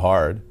to how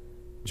hard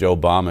Joe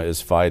Obama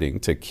is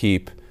fighting to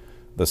keep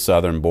the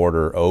southern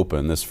border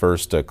open. This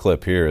first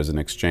clip here is an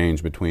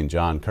exchange between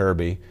John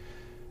Kirby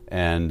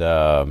and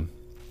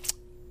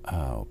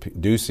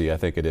Ducey, I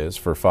think it is,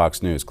 for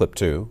Fox News. Clip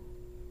 2.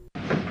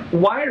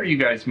 Why are you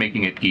guys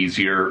making it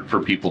easier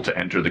for people to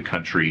enter the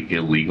country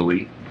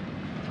illegally?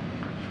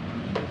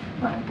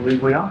 I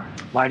believe we are.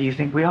 Why do you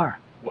think we are?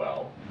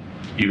 Well,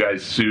 you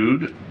guys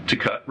sued to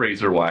cut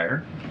razor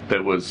wire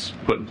that was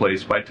put in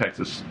place by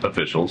Texas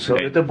officials. So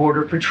that the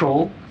Border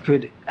Patrol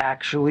could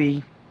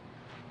actually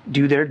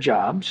do their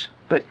jobs,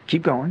 but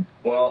keep going.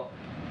 Well,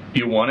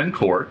 you won in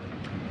court,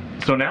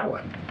 so now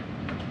what?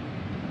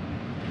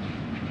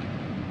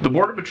 The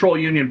Border Patrol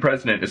Union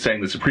president is saying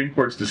the Supreme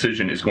Court's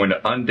decision is going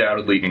to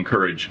undoubtedly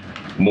encourage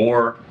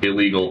more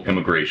illegal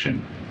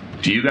immigration.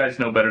 Do you guys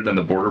know better than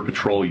the Border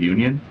Patrol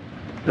Union?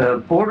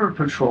 The Border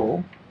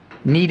Patrol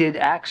needed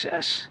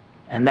access,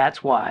 and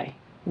that's why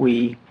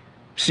we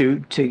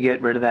sued to get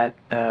rid of that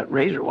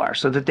razor wire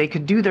so that they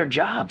could do their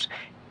jobs.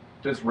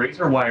 Does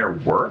razor wire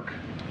work?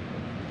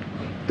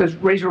 Does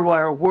razor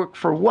wire work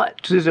for what?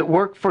 Does it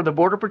work for the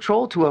Border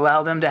Patrol to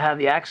allow them to have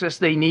the access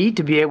they need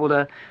to be able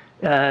to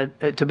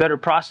better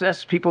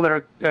process people that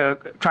are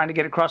trying to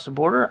get across the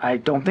border? I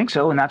don't think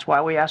so, and that's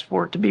why we asked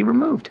for it to be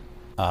removed.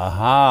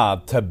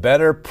 To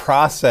better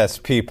process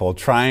people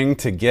trying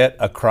to get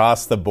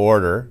across the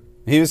border.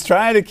 He was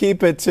trying to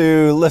keep it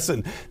to,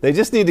 listen, they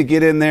just need to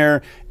get in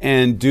there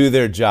and do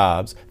their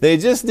jobs. They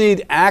just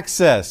need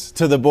access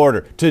to the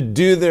border to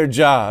do their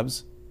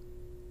jobs.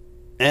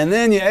 And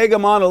then you egg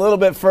them on a little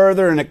bit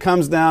further and it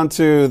comes down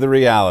to the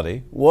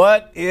reality.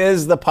 What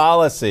is the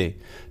policy?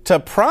 To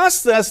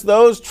process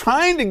those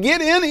trying to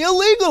get in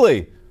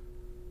illegally.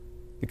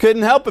 He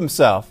couldn't help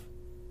himself.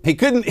 He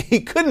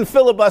couldn't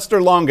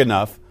filibuster long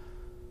enough.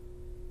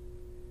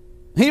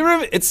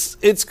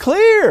 It's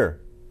clear.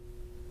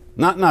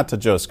 Not to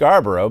Joe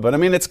Scarborough, but I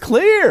mean it's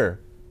clear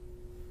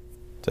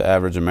to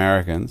average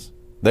Americans.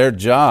 Their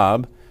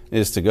job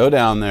is to go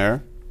down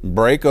there,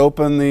 break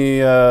open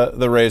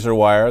the razor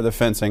wire, the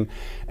fencing,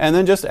 and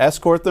then just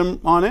escort them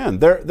on in.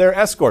 They're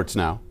escorts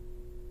now.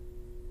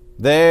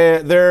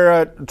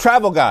 They're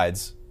travel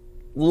guides.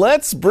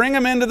 Let's bring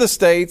them into the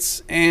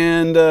States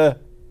and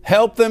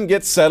help them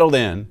get settled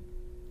in.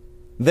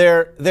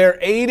 They're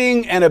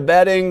aiding and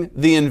abetting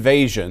the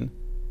invasion.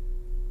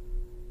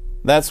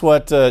 That's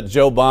what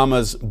Joe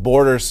Obama's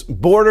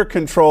border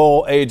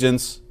control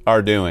agents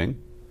are doing.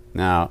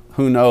 Now,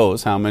 who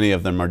knows how many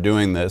of them are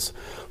doing this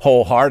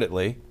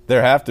wholeheartedly?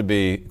 There have to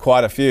be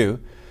quite a few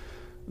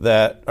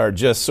that are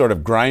just sort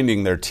of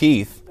grinding their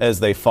teeth as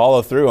they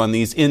follow through on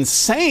these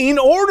insane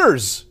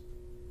orders.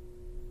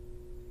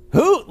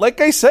 Who,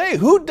 like I say,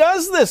 who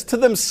does this to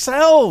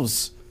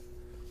themselves?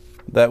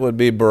 That would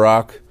be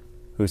Barack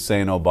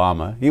Hussein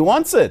Obama. He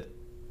wants it.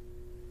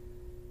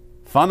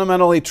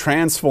 Fundamentally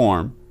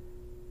transform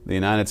the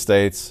United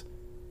States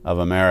of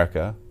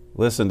America.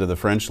 Listen to the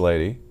French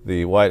lady,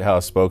 the White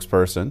House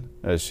spokesperson,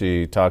 as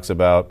she talks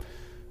about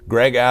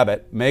Greg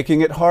Abbott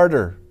making it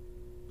harder.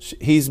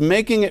 He's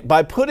making it,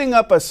 by putting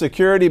up a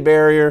security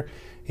barrier,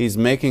 he's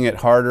making it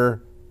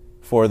harder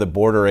for the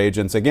border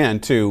agents,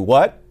 again, to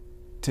what?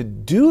 To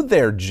do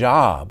their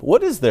job.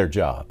 What is their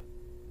job?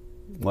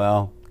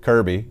 Well,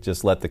 Kirby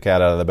just let the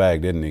cat out of the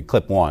bag, didn't he?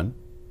 Clip one.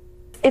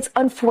 It's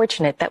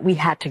unfortunate that we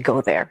had to go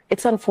there.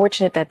 It's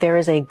unfortunate that there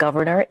is a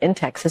governor in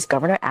Texas,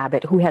 Governor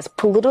Abbott, who has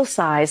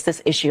politicized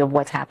this issue of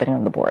what's happening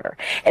on the border.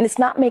 And it's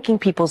not making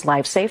people's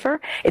lives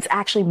safer. It's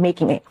actually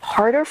making it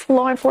harder for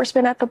law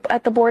enforcement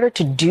at the border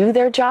to do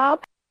their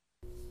job.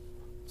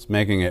 It's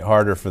making it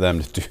harder for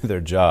them to do their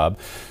job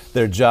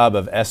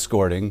of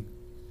escorting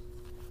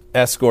the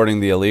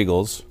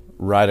illegals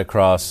right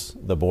across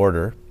the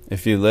border.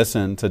 If you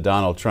listen to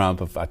Donald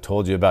Trump, if I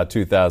told you about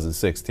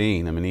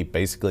 2016, I mean, he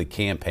basically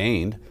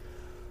campaigned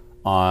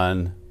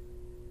on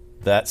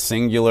that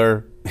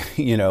singular,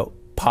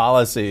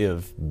 policy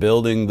of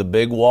building the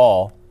big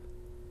wall.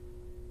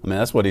 I mean,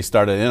 that's what he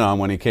started in on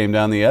when he came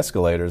down the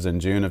escalators in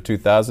June of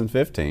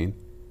 2015.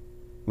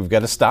 We've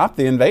got to stop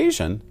the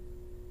invasion.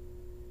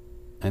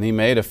 And he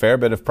made a fair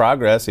bit of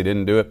progress. He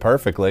didn't do it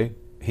perfectly.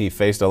 He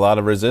faced a lot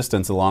of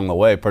resistance along the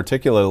way,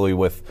 particularly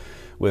with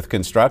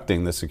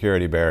constructing the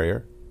security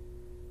barrier.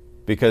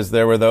 Because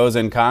there were those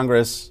in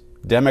Congress,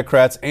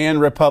 Democrats and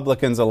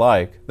Republicans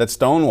alike, that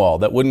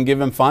stonewalled, that wouldn't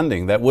give him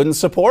funding, that wouldn't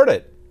support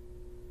it.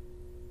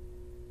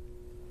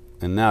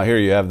 And now here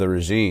you have the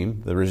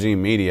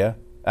regime media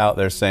out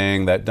there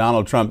saying that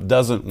Donald Trump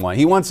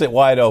he wants it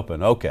wide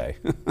open. Okay.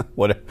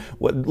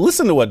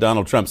 Listen to what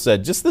Donald Trump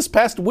said just this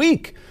past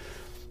week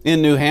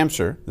in New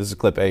Hampshire. This is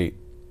clip 8.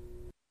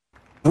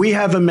 We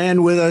have a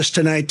man with us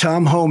tonight,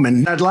 Tom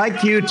Homan. I'd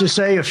like you to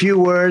say a few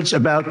words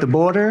about the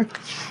border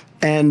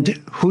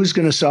and who's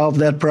going to solve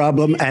that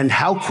problem and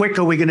how quick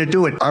are we going to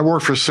do it? I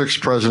worked for 6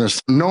 presidents.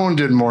 No one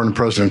did more than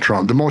President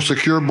Trump. The most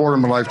secure border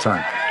in my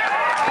lifetime.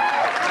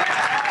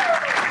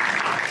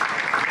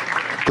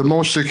 The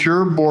most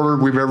secure border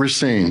we've ever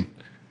seen.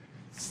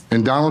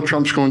 And Donald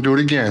Trump's going to do it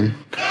again.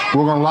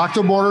 We're going to lock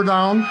the border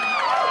down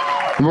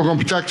and we're going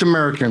to protect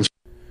Americans.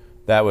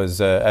 That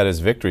was at his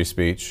victory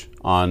speech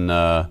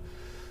on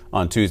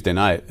Tuesday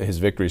night, his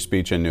victory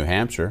speech in New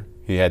Hampshire.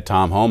 He had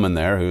Tom Homan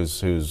there,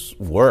 who's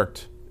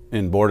worked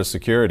in border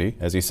security,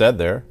 as he said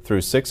there, through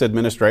 6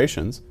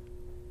 administrations.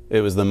 It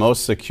was the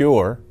most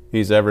secure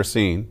he's ever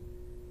seen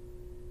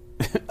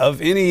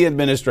of any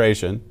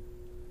administration.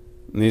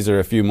 And these are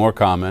a few more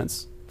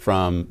comments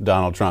from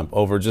Donald Trump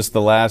over just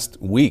the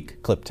last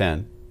week. Clip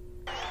 10.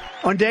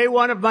 On day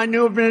 1 of my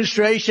new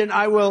administration,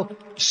 I will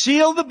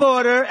seal the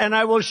border and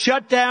I will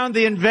shut down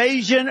the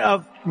invasion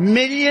of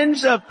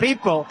millions of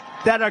people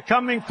that are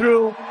coming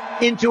through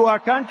into our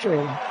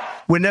country.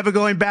 We're never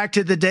going back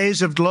to the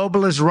days of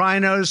globalist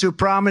rhinos who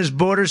promised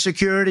border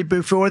security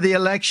before the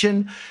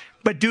election,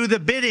 but do the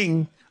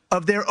bidding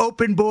of their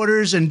open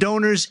borders and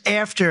donors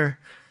after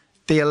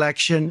the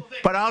election.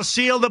 But I'll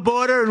seal the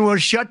border and we'll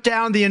shut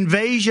down the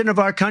invasion of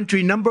our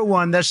country. Number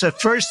one, that's the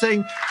first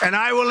thing. And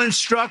I will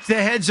instruct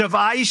the heads of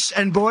ICE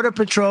and Border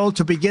Patrol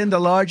to begin the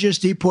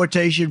largest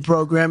deportation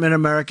program in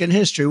American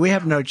history. We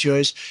have no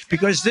choice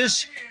because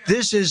this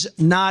is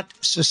not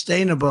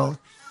sustainable.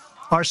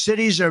 Our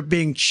cities are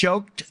being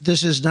choked.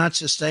 This is not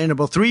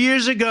sustainable. 3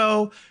 years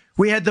ago,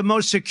 we had the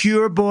most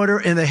secure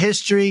border in the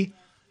history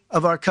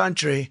of our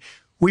country.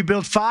 We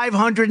built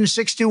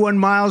 561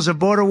 miles of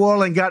border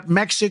wall and got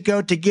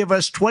Mexico to give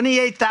us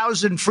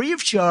 28,000 free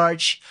of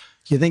charge.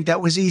 You think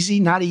that was easy?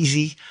 Not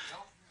easy.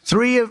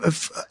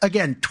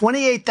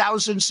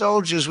 28,000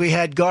 soldiers we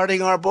had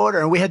guarding our border,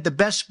 and we had the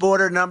best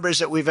border numbers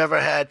that we've ever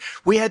had.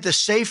 We had the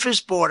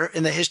safest border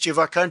in the history of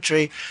our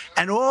country,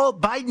 and all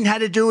Biden had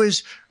to do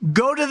is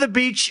go to the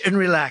beach and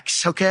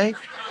relax, okay?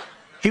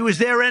 He was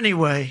there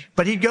anyway,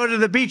 but he'd go to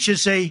the beach and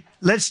say,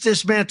 let's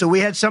dismantle.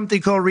 We had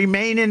something called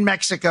Remain in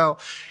Mexico.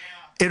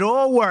 It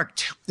all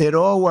worked. It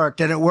all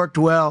worked, and it worked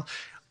well.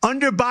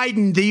 Under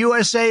Biden, the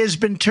USA has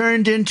been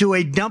turned into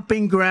a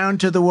dumping ground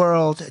to the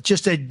world,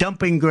 just a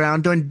dumping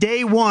ground. On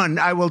day one,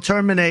 I will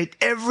terminate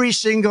every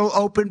single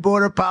open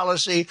border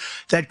policy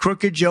that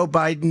crooked Joe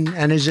Biden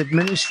and his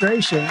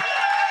administration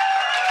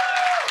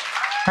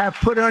have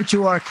put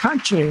onto our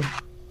country.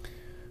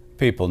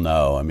 People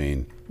know. I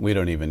mean, we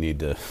don't even need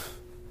to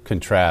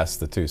contrast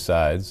the two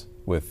sides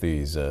with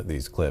these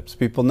clips.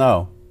 People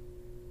know.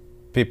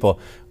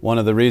 One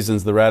of the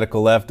reasons the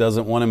radical left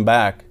doesn't want him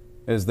back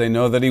is they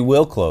know that he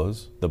will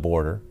close the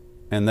border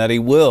and that he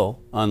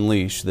will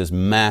unleash this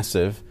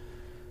massive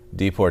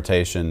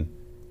deportation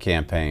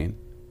campaign.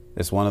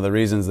 It's one of the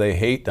reasons they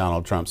hate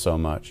Donald Trump so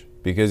much,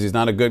 because he's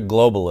not a good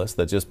globalist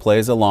that just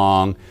plays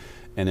along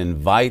and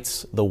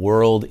invites the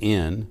world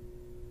in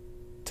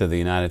to the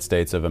United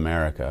States of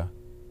America.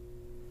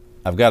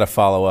 I've got to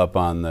follow up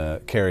on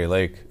the Kari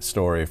Lake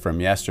story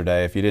from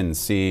yesterday. If you didn't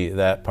see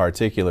that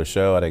particular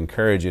show, I'd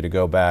encourage you to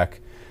go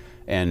back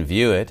and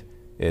view it.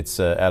 It's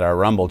at our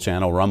Rumble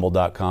channel,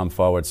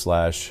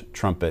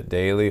 rumble.com/Trumpet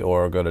Daily,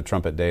 or go to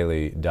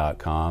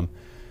trumpetdaily.com.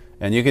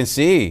 And you can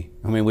see,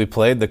 we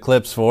played the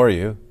clips for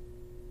you.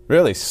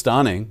 Really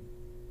stunning.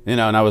 And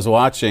I was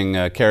watching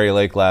Kari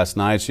Lake last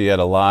night. She had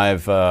a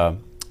live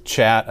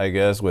chat, I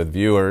guess, with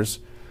viewers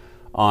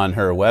on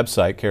her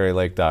website,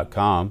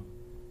 karilake.com.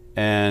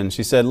 And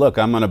she said, look,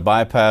 I'm going to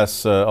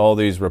bypass all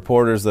these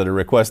reporters that are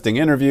requesting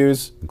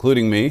interviews,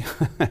 including me,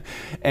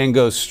 and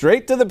go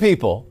straight to the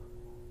people.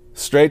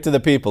 Straight to the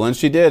people. And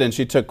she did, and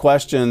she took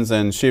questions,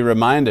 and she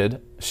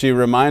reminded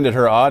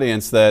her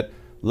audience that,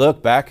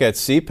 look, back at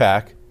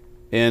CPAC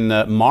in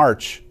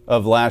March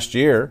of last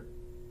year,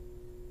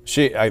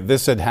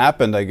 this had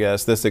happened, I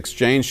guess, this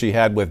exchange she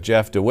had with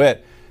Jeff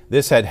DeWitt.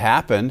 This had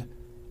happened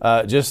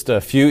just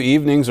a few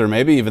evenings or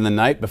maybe even the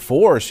night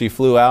before she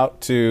flew out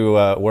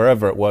to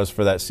wherever it was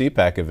for that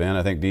CPAC event.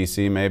 I think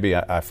D.C. maybe,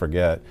 I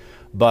forget.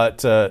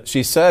 But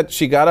she said,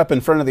 she got up in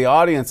front of the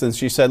audience and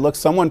she said, look,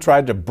 someone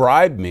tried to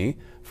bribe me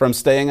from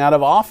staying out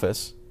of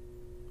office.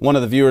 One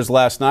of the viewers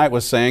last night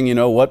was saying,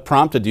 what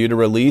prompted you to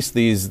release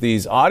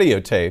these audio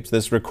tapes,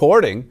 this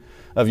recording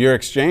of your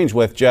exchange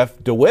with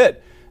Jeff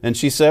DeWitt? And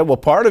she said, well,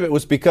 part of it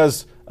was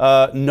because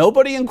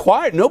nobody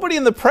inquired. Nobody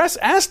in the press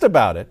asked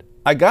about it.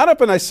 I got up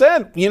and I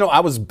said,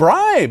 I was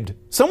bribed.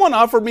 Someone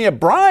offered me a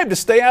bribe to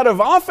stay out of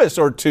office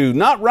or to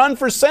not run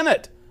for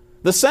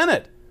the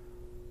Senate.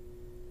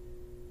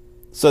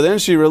 So then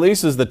she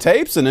releases the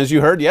tapes, and as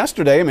you heard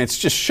yesterday, it's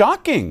just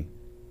shocking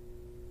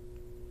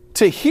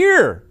to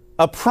hear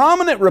a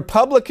prominent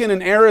Republican in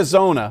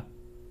Arizona.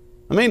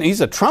 He's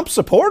a Trump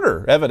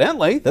supporter,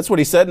 evidently. That's what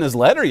he said in his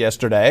letter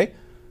yesterday.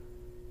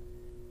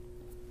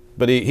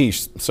 But he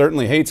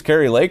certainly hates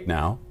Kari Lake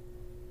now.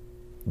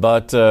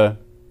 But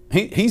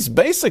he's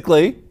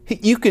basically,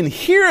 you can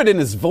hear it in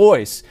his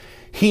voice.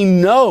 He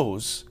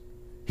knows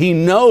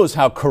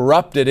how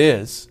corrupt it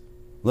is.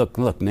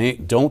 Look,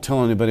 Nate, don't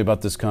tell anybody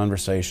about this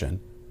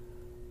conversation.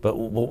 But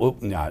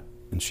not.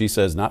 And she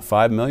says, not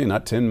 5 million,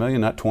 not 10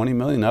 million, not 20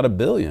 million, not $1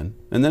 billion.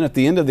 And then at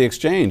the end of the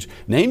exchange,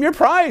 name your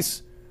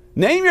price.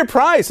 Name your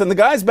price, and the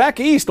guys back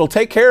east will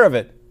take care of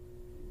it.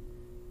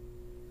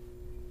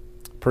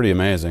 Pretty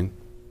amazing.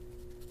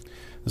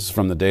 This is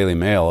from the Daily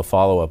Mail, a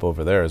follow-up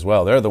over there as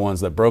well. They're the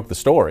ones that broke the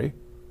story,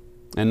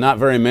 and not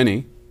very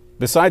many.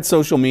 Besides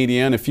social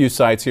media and a few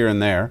sites here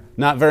and there,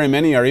 not very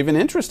many are even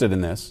interested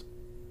in this.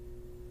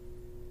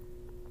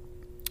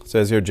 It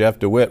says here, Jeff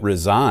DeWitt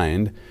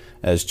resigned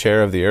as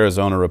chair of the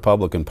Arizona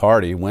Republican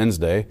Party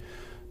Wednesday,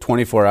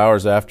 24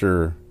 hours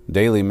after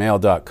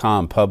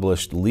DailyMail.com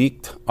published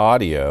leaked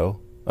audio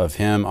of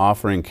him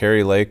offering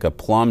Kari Lake a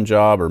plum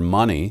job or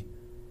money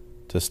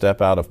to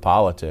step out of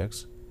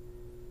politics.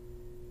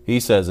 He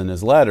says in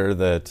his letter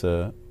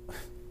that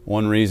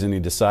one reason he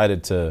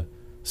decided to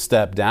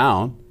step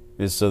down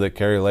is so that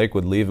Kari Lake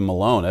would leave him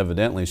alone.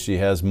 Evidently, she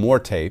has more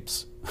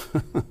tapes,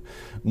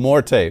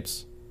 more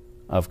tapes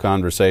of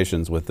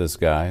conversations with this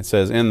guy. It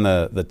says in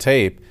the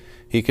tape,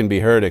 he can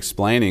be heard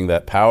explaining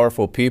that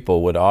powerful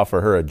people would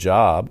offer her a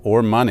job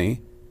or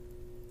money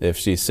if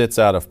she sits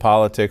out of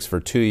politics for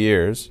 2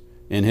 years.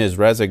 In his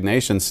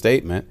resignation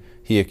statement,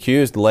 he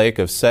accused Lake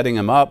of setting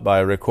him up by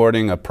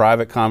recording a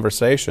private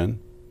conversation.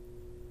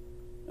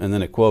 And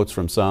then it quotes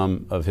from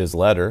some of his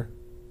letter.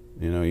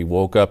 You know, he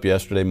woke up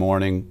yesterday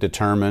morning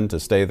determined to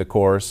stay the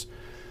course,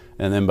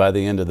 and then by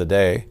the end of the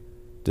day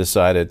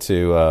decided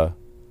to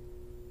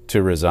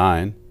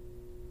resign.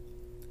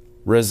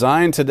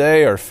 Resign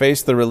today or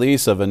face the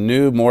release of a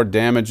new, more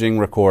damaging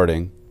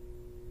recording.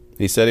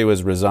 He said he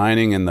was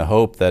resigning in the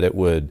hope that it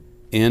would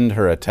end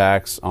her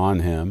attacks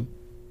on him.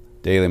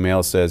 Daily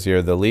Mail says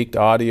here, the leaked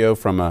audio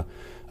from a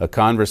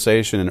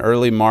conversation in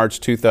early March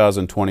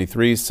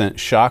 2023 sent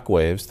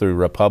shockwaves through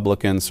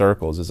Republican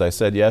circles. As I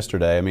said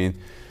yesterday, I mean,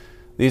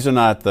 these are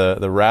not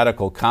the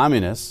radical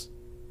communists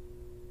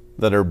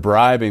that are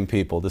bribing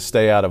people to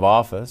stay out of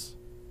office.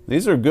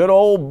 These are good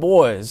old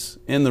boys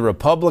in the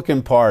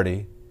Republican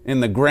Party, in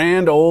the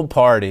grand old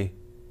party.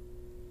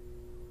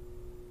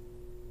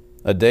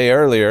 A day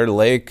earlier,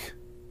 Lake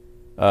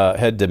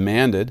had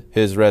demanded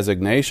his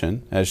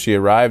resignation as she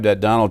arrived at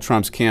Donald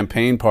Trump's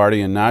campaign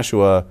party in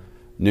Nashua,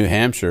 New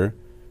Hampshire.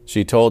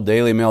 She told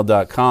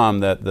DailyMail.com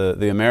that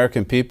the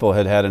American people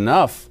had had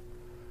enough.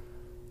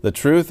 The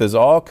truth is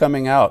all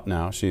coming out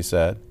now, she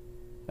said.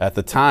 At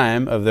the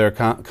time of their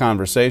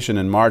conversation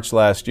in March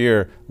last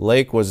year,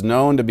 Lake was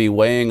known to be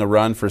weighing a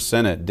run for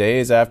Senate.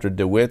 Days after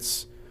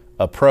DeWitt's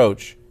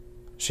approach,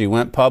 she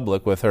went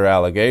public with her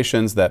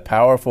allegations that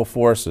powerful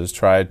forces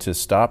tried to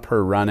stop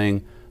her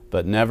running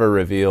but never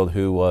revealed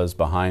who was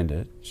behind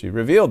it. She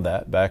revealed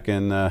that back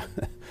in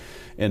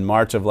in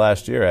March of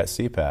last year at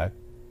CPAC.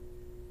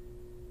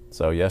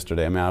 So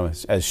yesterday, I mean,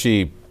 as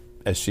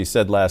she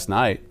said last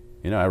night,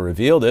 you know, I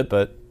revealed it,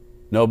 but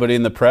nobody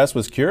in the press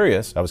was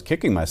curious. I was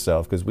kicking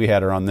myself because we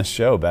had her on this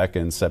show back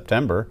in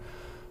September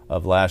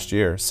of last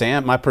year.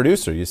 Sam, my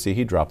producer, you see,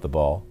 he dropped the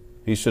ball.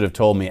 He should have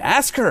told me,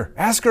 ask her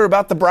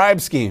about the bribe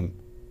scheme.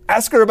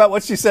 Ask her about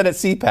what she said at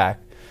CPAC.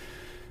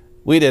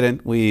 We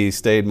didn't. We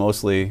stayed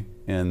mostly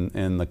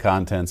in the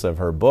contents of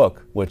her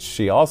book, which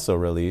she also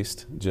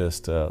released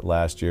just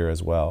last year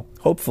as well.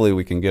 Hopefully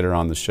we can get her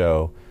on the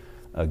show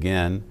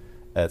again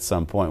at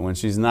some point when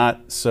she's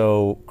not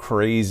so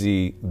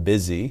crazy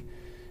busy.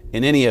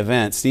 In any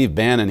event, Steve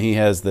Bannon, he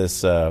has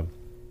this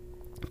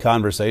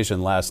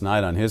conversation last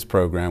night on his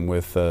program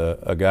with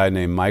a guy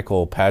named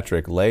Michael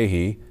Patrick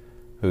Leahy,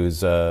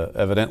 who's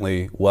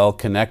evidently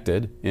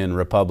well-connected in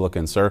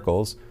Republican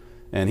circles.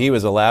 And he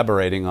was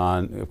elaborating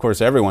on, of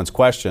course, everyone's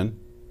question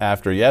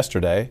after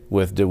yesterday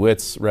with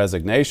DeWitt's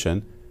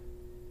resignation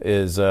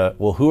is,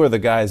 well, who are the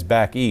guys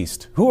back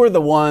east? Who are the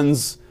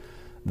ones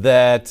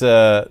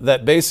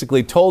that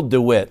basically told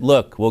DeWitt,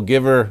 look, we'll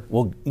give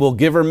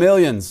her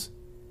millions.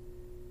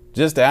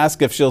 Just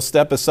ask if she'll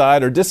step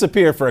aside or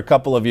disappear for a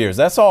couple of years.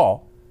 That's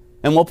all.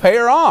 And we'll pay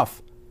her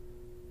off.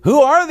 Who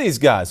are these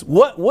guys?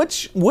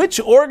 Which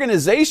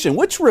organization,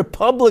 which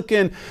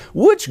Republican,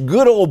 which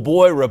good old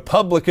boy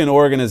Republican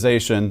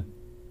organization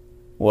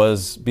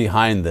was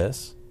behind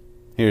this?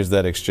 Here's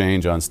that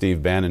exchange on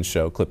Steve Bannon's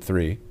show, clip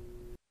 3.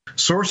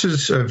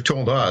 Sources have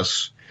told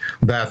us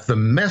that the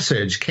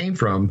message came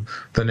from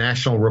the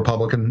National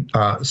Republican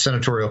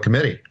Senatorial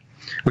Committee,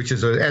 which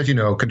is, as you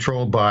know,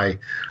 controlled by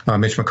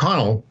Mitch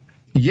McConnell.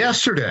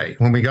 Yesterday,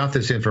 when we got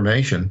this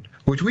information,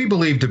 which we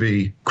believe to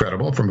be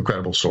credible from a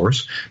credible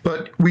source,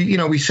 but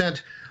we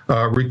sent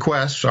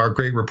requests. Our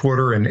great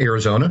reporter in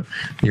Arizona,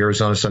 the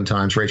Arizona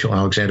Sun-Times, Rachel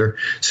Alexander,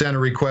 sent a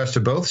request to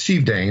both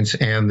Steve Daines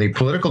and the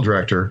political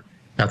director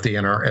at the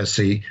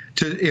NRSC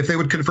if they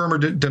would confirm or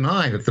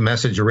deny that the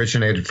message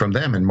originated from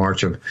them in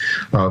March of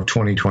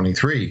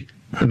 2023.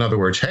 In other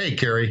words, hey,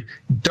 Kerry,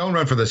 don't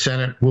run for the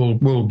Senate.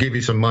 We'll give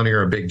you some money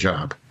or a big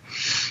job.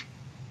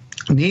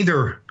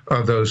 Neither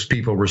of those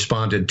people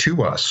responded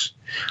to us.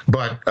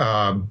 But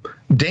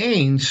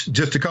Daines,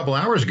 just a couple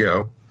hours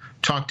ago,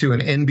 talked to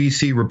an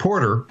NBC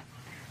reporter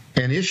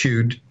and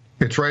issued,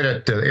 it's right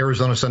at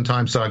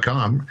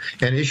ArizonaSunTimes.com,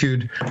 and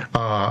issued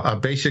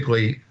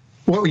basically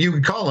what you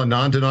could call a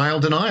non-denial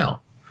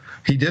denial.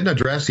 He didn't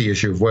address the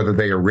issue of whether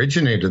they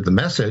originated the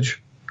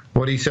message.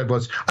 What he said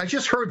was, I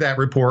just heard that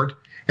report,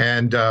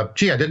 and I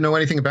didn't know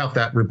anything about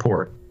that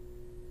report.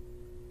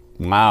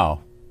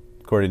 Wow.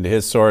 According to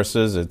his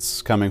sources,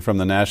 it's coming from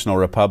the National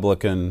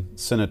Republican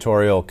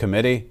Senatorial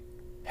Committee,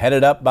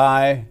 headed up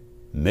by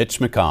Mitch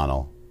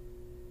McConnell,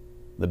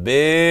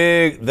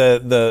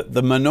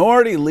 the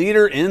minority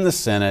leader in the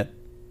Senate.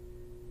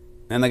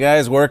 And the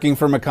guys working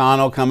for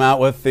McConnell come out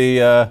with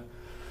the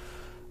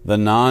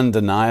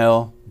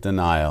non-denial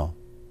denial.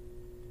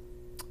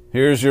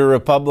 Here's your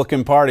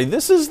Republican Party.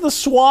 This is the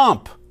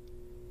swamp.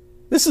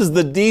 This is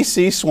the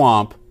D.C.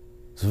 swamp.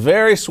 It's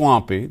very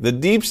swampy. The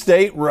deep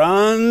state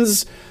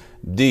runs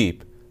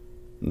deep.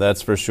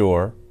 That's for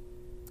sure.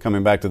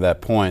 Coming back to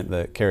that point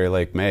that Kari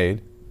Lake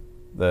made,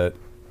 that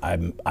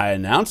I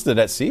announced it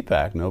at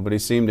CPAC. Nobody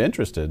seemed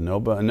interested.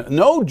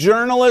 No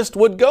journalist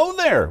would go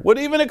there, would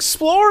even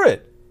explore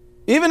it.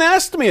 even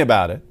asked me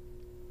about it.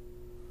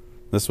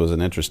 This was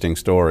an interesting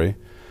story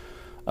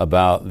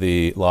about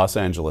the Los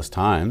Angeles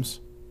Times,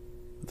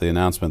 the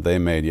announcement they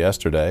made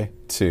yesterday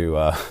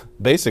to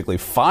basically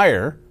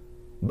fire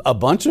a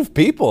bunch of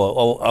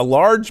people, a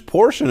large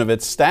portion of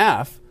its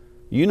staff.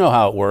 You know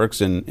how it works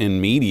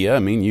in media. I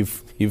mean,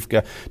 you've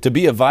got to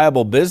be a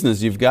viable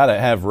business, you've got to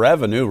have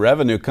revenue.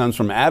 Revenue comes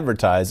from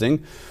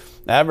advertising.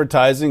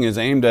 Advertising is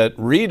aimed at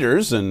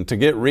readers, and to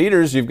get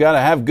readers, you've got to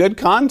have good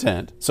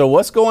content. So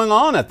what's going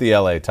on at the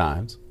LA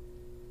Times?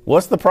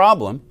 What's the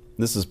problem?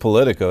 This is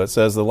Politico. It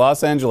says the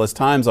Los Angeles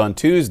Times on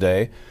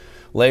Tuesday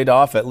laid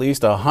off at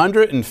least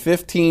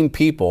 115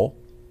 people,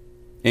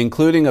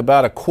 including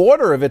about a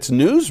quarter of its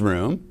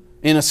newsroom,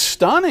 in a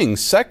stunning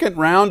second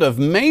round of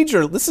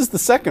this is the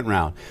second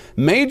round,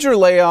 major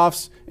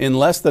layoffs in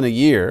less than a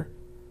year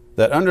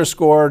that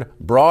underscored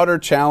broader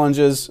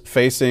challenges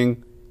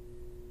facing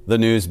the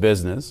news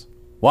business.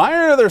 Why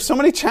are there so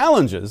many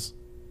challenges?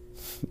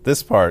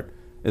 This part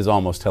is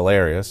almost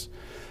hilarious.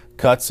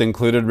 Cuts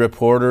included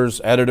reporters,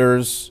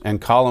 editors,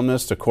 and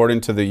columnists,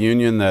 according to the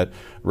union that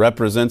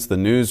represents the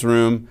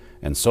newsroom,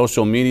 and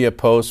social media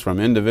posts from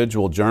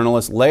individual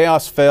journalists.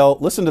 Layoffs fell,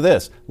 listen to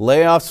this,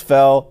 layoffs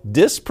fell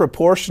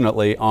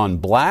disproportionately on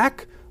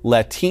Black,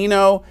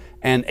 Latino,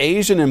 and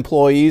Asian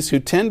employees who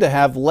tend to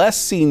have less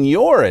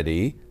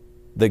seniority,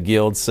 the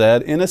Guild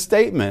said in a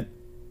statement.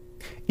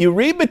 You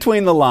read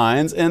between the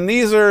lines, and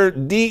these are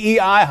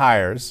DEI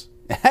hires.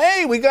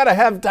 Hey, we got to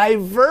have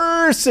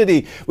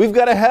diversity. We've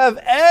got to have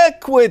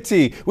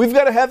equity. We've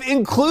got to have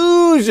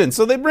inclusion.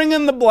 So they bring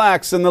in the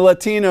blacks and the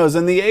Latinos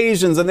and the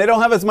Asians, and they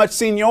don't have as much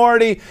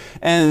seniority.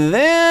 And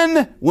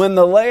then when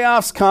the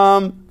layoffs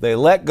come, they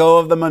let go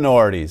of the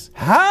minorities.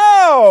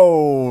 How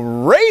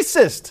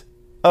racist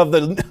of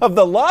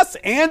the Los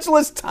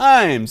Angeles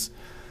Times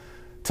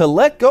to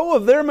let go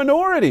of their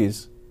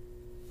minorities.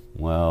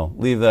 Well,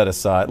 leave that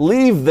aside.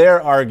 Leave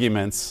their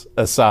arguments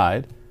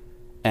aside.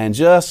 And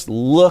just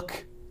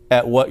look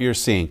at what you're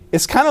seeing.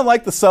 It's kind of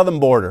like the southern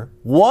border.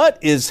 What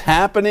is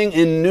happening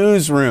in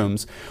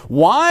newsrooms?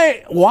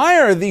 Why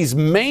are these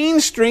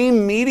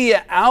mainstream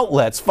media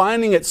outlets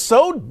finding it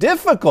so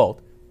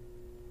difficult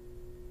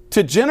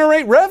to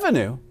generate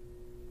revenue?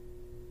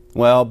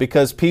 Well,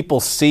 because people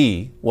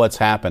see what's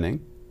happening,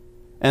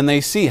 and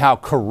they see how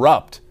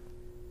corrupt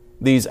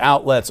these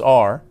outlets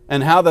are,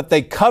 and how that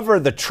they cover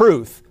the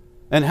truth,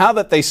 and how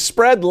that they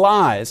spread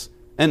lies,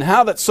 and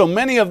how that so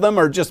many of them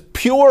are just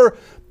pure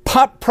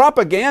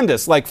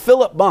propagandists like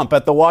Philip Bump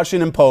at the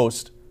Washington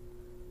Post,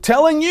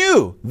 telling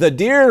you, the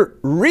dear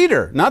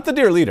reader, not the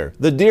dear leader,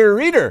 the dear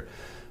reader,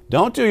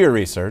 don't do your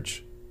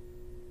research.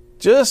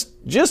 Just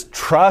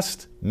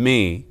trust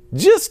me.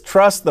 Just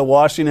trust the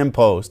Washington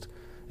Post.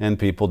 And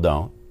people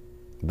don't.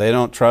 They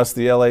don't trust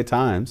the LA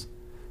Times.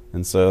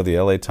 And so the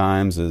LA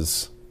Times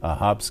is a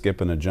hop,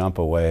 skip, and a jump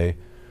away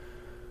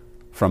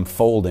from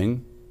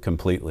folding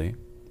completely.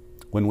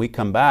 When we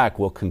come back,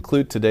 we'll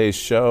conclude today's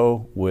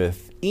show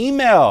with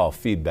email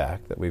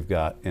feedback that we've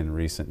got in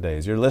recent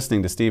days. You're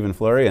listening to Stephen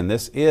Flurry, and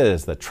this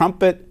is the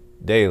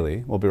Trumpet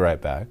Daily. We'll be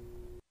right back.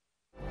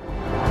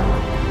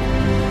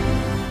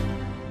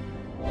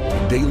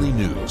 Daily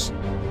news,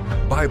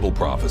 Bible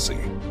prophecy.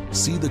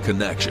 See the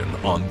connection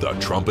on the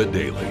Trumpet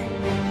Daily.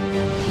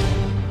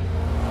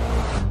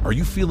 Are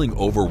you feeling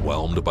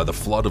overwhelmed by the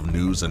flood of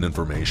news and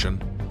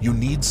information? You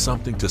need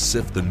something to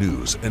sift the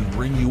news and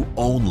bring you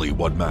only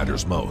what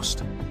matters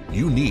most.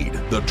 You need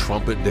the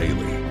Trumpet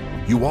Daily.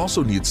 You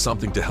also need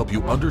something to help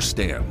you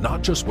understand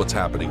not just what's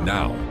happening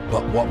now,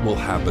 but what will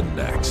happen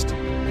next.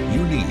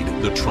 You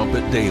need the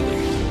Trumpet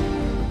Daily.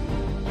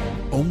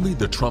 Only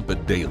the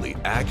Trumpet Daily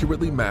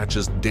accurately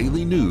matches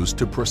daily news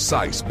to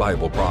precise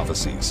Bible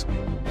prophecies.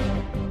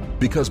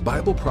 Because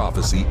Bible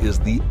prophecy is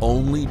the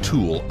only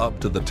tool up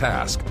to the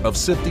task of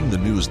sifting the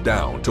news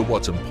down to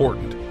what's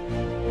important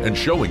and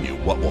showing you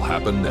what will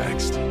happen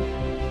next.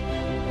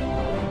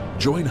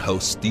 Join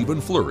host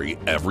Stephen Flurry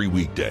every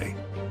weekday.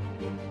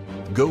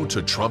 Go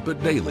to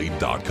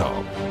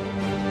trumpetdaily.com.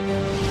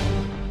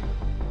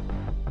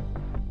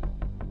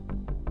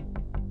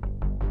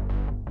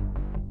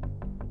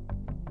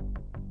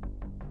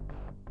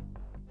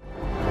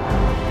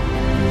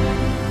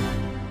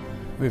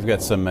 We've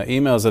got some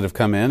emails that have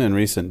come in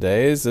recent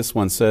days. This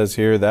one says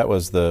here, that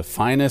was the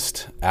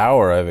finest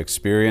hour I've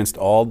experienced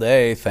all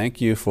day. Thank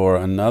you for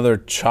another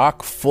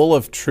chock full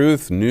of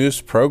truth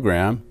news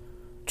program.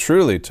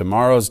 Truly,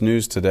 tomorrow's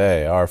news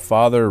today. Our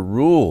Father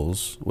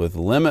rules with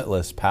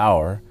limitless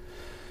power.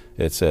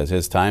 It says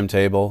his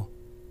timetable,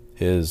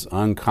 his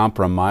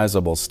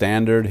uncompromisable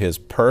standard, his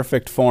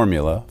perfect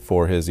formula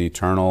for his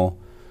eternal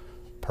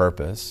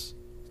purpose.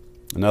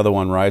 Another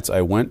one writes, I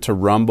went to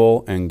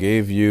Rumble and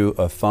gave you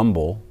a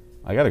thumble.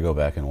 I got to go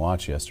back and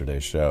watch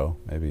yesterday's show.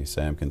 Maybe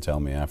Sam can tell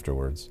me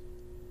afterwards.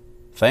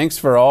 Thanks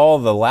for all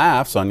the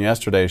laughs on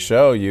yesterday's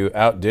show. You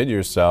outdid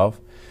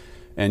yourself,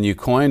 and you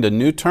coined a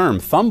new term,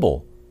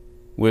 thumble,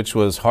 which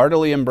was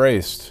heartily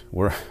embraced.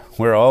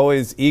 We're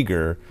always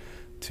eager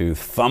to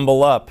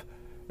thumble up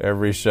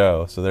every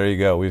show. So there you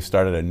go. We've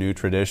started a new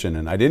tradition,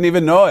 and I didn't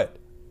even know it.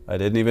 I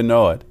didn't even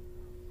know it.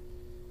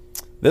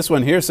 This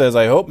one here says,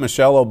 I hope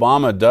Michelle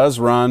Obama does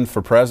run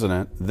for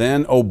president.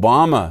 Then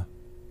Obama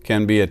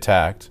can be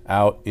attacked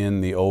out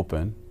in the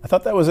open. I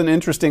thought that was an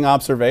interesting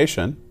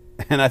observation,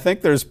 and I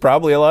think there's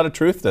probably a lot of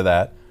truth to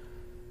that.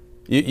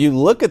 You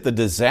look at the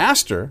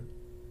disaster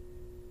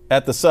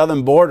at the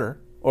southern border,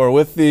 or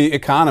with the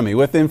economy,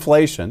 with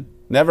inflation.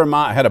 Never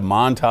mind, I had a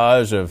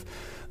montage of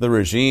the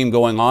regime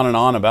going on and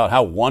on about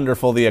how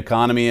wonderful the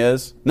economy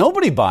is.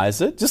 Nobody buys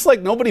it, just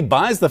like nobody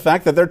buys the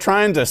fact that they're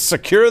trying to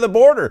secure the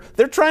border.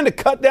 They're trying to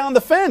cut down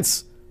the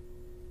fence.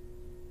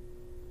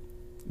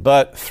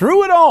 But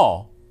through it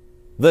all,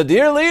 the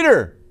dear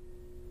leader,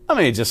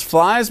 he just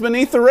flies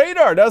beneath the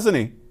radar, doesn't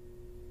he?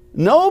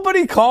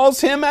 Nobody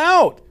calls him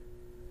out.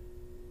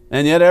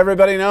 And yet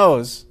everybody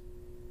knows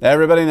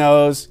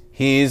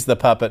he's the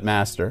puppet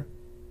master.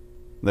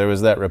 There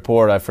was that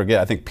report, I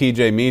think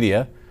PJ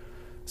Media,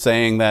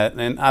 saying that,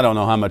 and I don't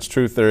know how much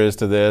truth there is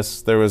to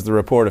this. There was the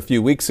report a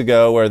few weeks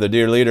ago where the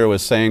dear leader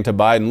was saying to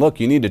Biden, look,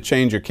 you need to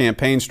change your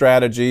campaign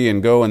strategy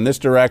and go in this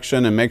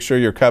direction and make sure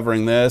you're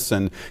covering this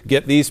and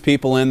get these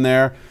people in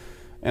there.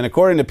 And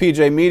according to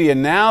PJ Media,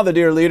 now the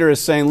dear leader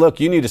is saying, look,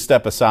 you need to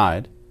step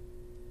aside.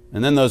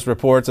 And then those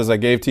reports, as I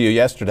gave to you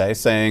yesterday,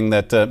 saying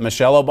that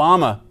Michelle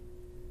Obama,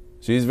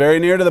 she's very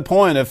near to the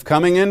point of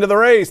coming into the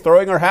race,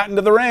 throwing her hat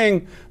into the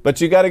ring, but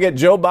you got to get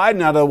Joe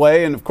Biden out of the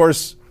way. And of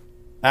course,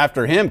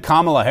 after him,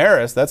 Kamala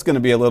Harris. That's going to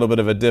be a little bit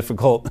of a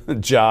difficult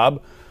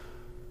job.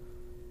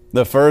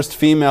 The first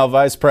female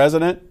vice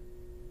president,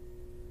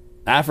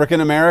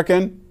 African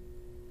American.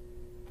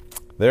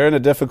 They're in a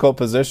difficult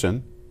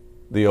position,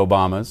 the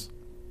Obamas,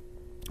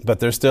 but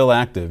they're still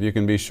active, you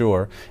can be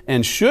sure.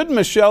 And should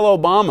Michelle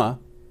Obama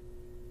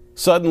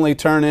suddenly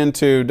turn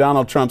into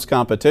Donald Trump's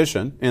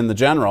competition in the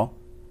general,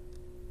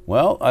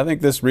 well, I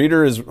think this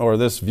reader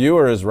this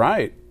viewer is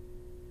right.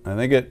 I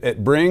think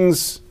it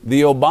brings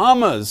the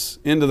Obamas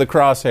into the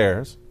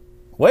crosshairs.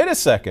 Wait a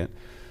second.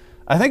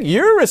 I think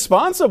you're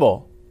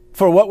responsible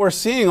for what we're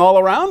seeing all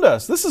around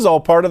us. This is all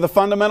part of the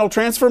fundamental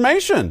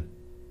transformation.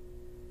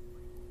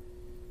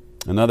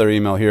 Another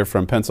email here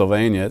from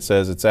Pennsylvania. It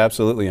says, it's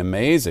absolutely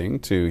amazing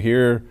to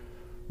hear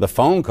the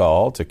phone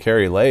call to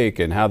Kari Lake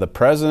and how the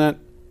president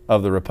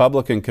of the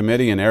Republican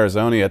committee in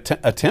Arizona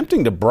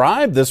attempting to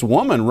bribe this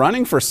woman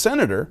running for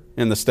senator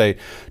in the state,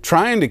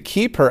 trying to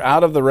keep her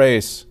out of the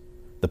race.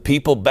 The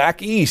people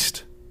back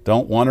east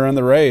don't want her in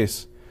the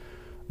race.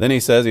 Then he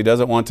says he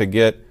doesn't want to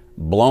get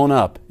blown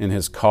up in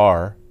his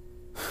car.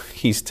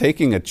 He's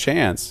taking a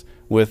chance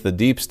with the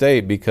deep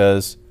state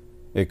because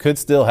it could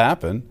still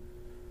happen.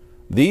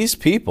 These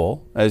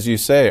people, as you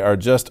say, are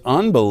just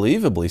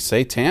unbelievably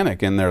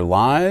satanic in their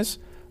lies,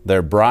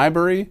 their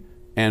bribery,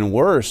 and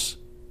worse.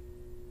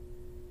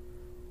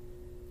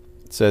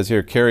 It says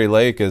here, Kari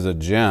Lake is a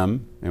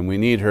gem, and we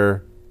need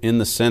her in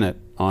the Senate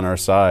on our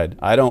side.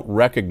 I don't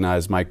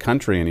recognize my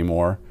country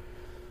anymore,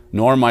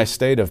 nor my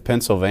state of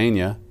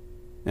Pennsylvania,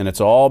 and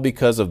it's all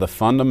because of the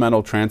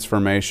fundamental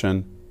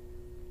transformation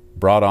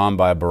brought on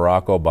by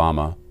Barack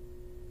Obama.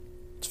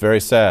 It's very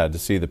sad to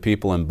see the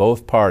people in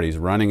both parties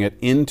running it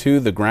into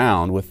the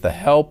ground with the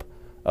help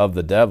of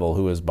the devil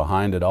who is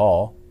behind it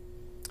all.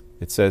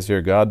 It says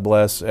here, God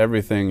bless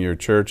everything your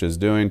church is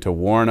doing to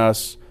warn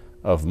us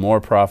of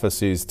more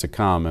prophecies to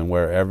come and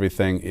where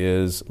everything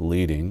is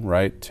leading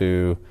right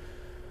to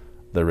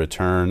the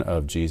return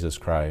of Jesus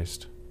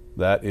Christ.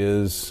 That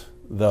is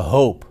the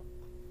hope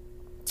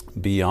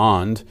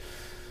beyond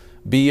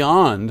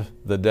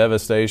the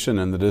devastation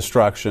and the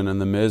destruction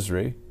and the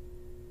misery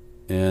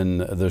in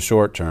the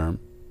short term.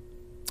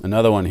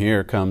 Another one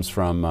here comes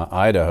from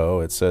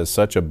Idaho. It says,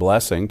 such a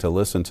blessing to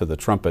listen to the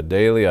Trumpet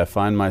Daily. I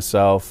find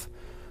myself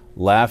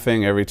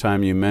laughing every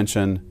time you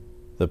mention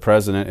the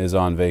president is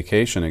on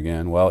vacation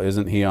again. Well,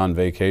 isn't he on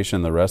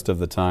vacation the rest of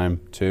the time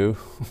too?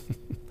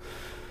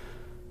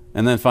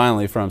 And then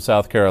finally from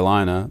South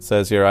Carolina, it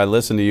says here, I've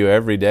listened to you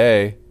every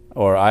day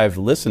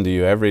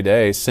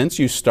since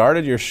you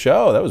started your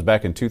show. That was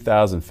back in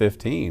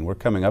 2015. We're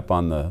coming up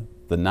on the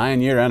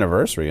 9-year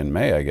anniversary in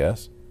May, I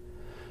guess.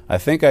 I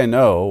think I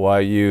know why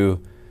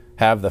you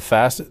have the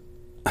fastest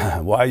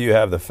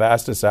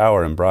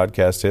hour in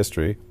broadcast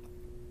history.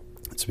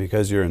 It's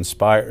because you're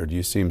inspired.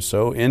 You seem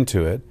so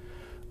into it.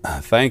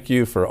 Thank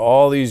you for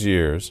all these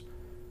years.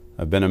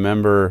 I've been a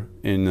member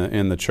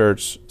in the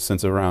church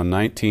since around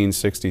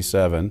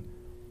 1967,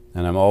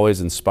 and I'm always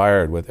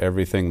inspired with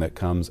everything that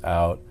comes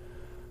out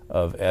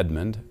of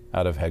Edmond,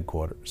 out of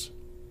headquarters.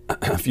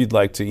 If you'd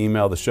like to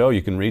email the show,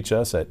 you can reach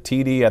us at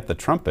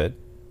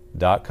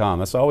td@thetrumpet.com.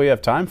 That's all we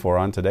have time for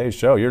on today's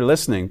show. You're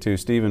listening to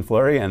Stephen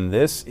Flurry, and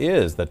this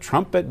is the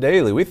Trumpet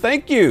Daily. We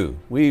thank you.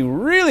 We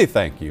really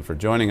thank you for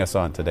joining us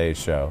on today's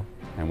show,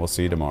 and we'll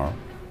see you tomorrow.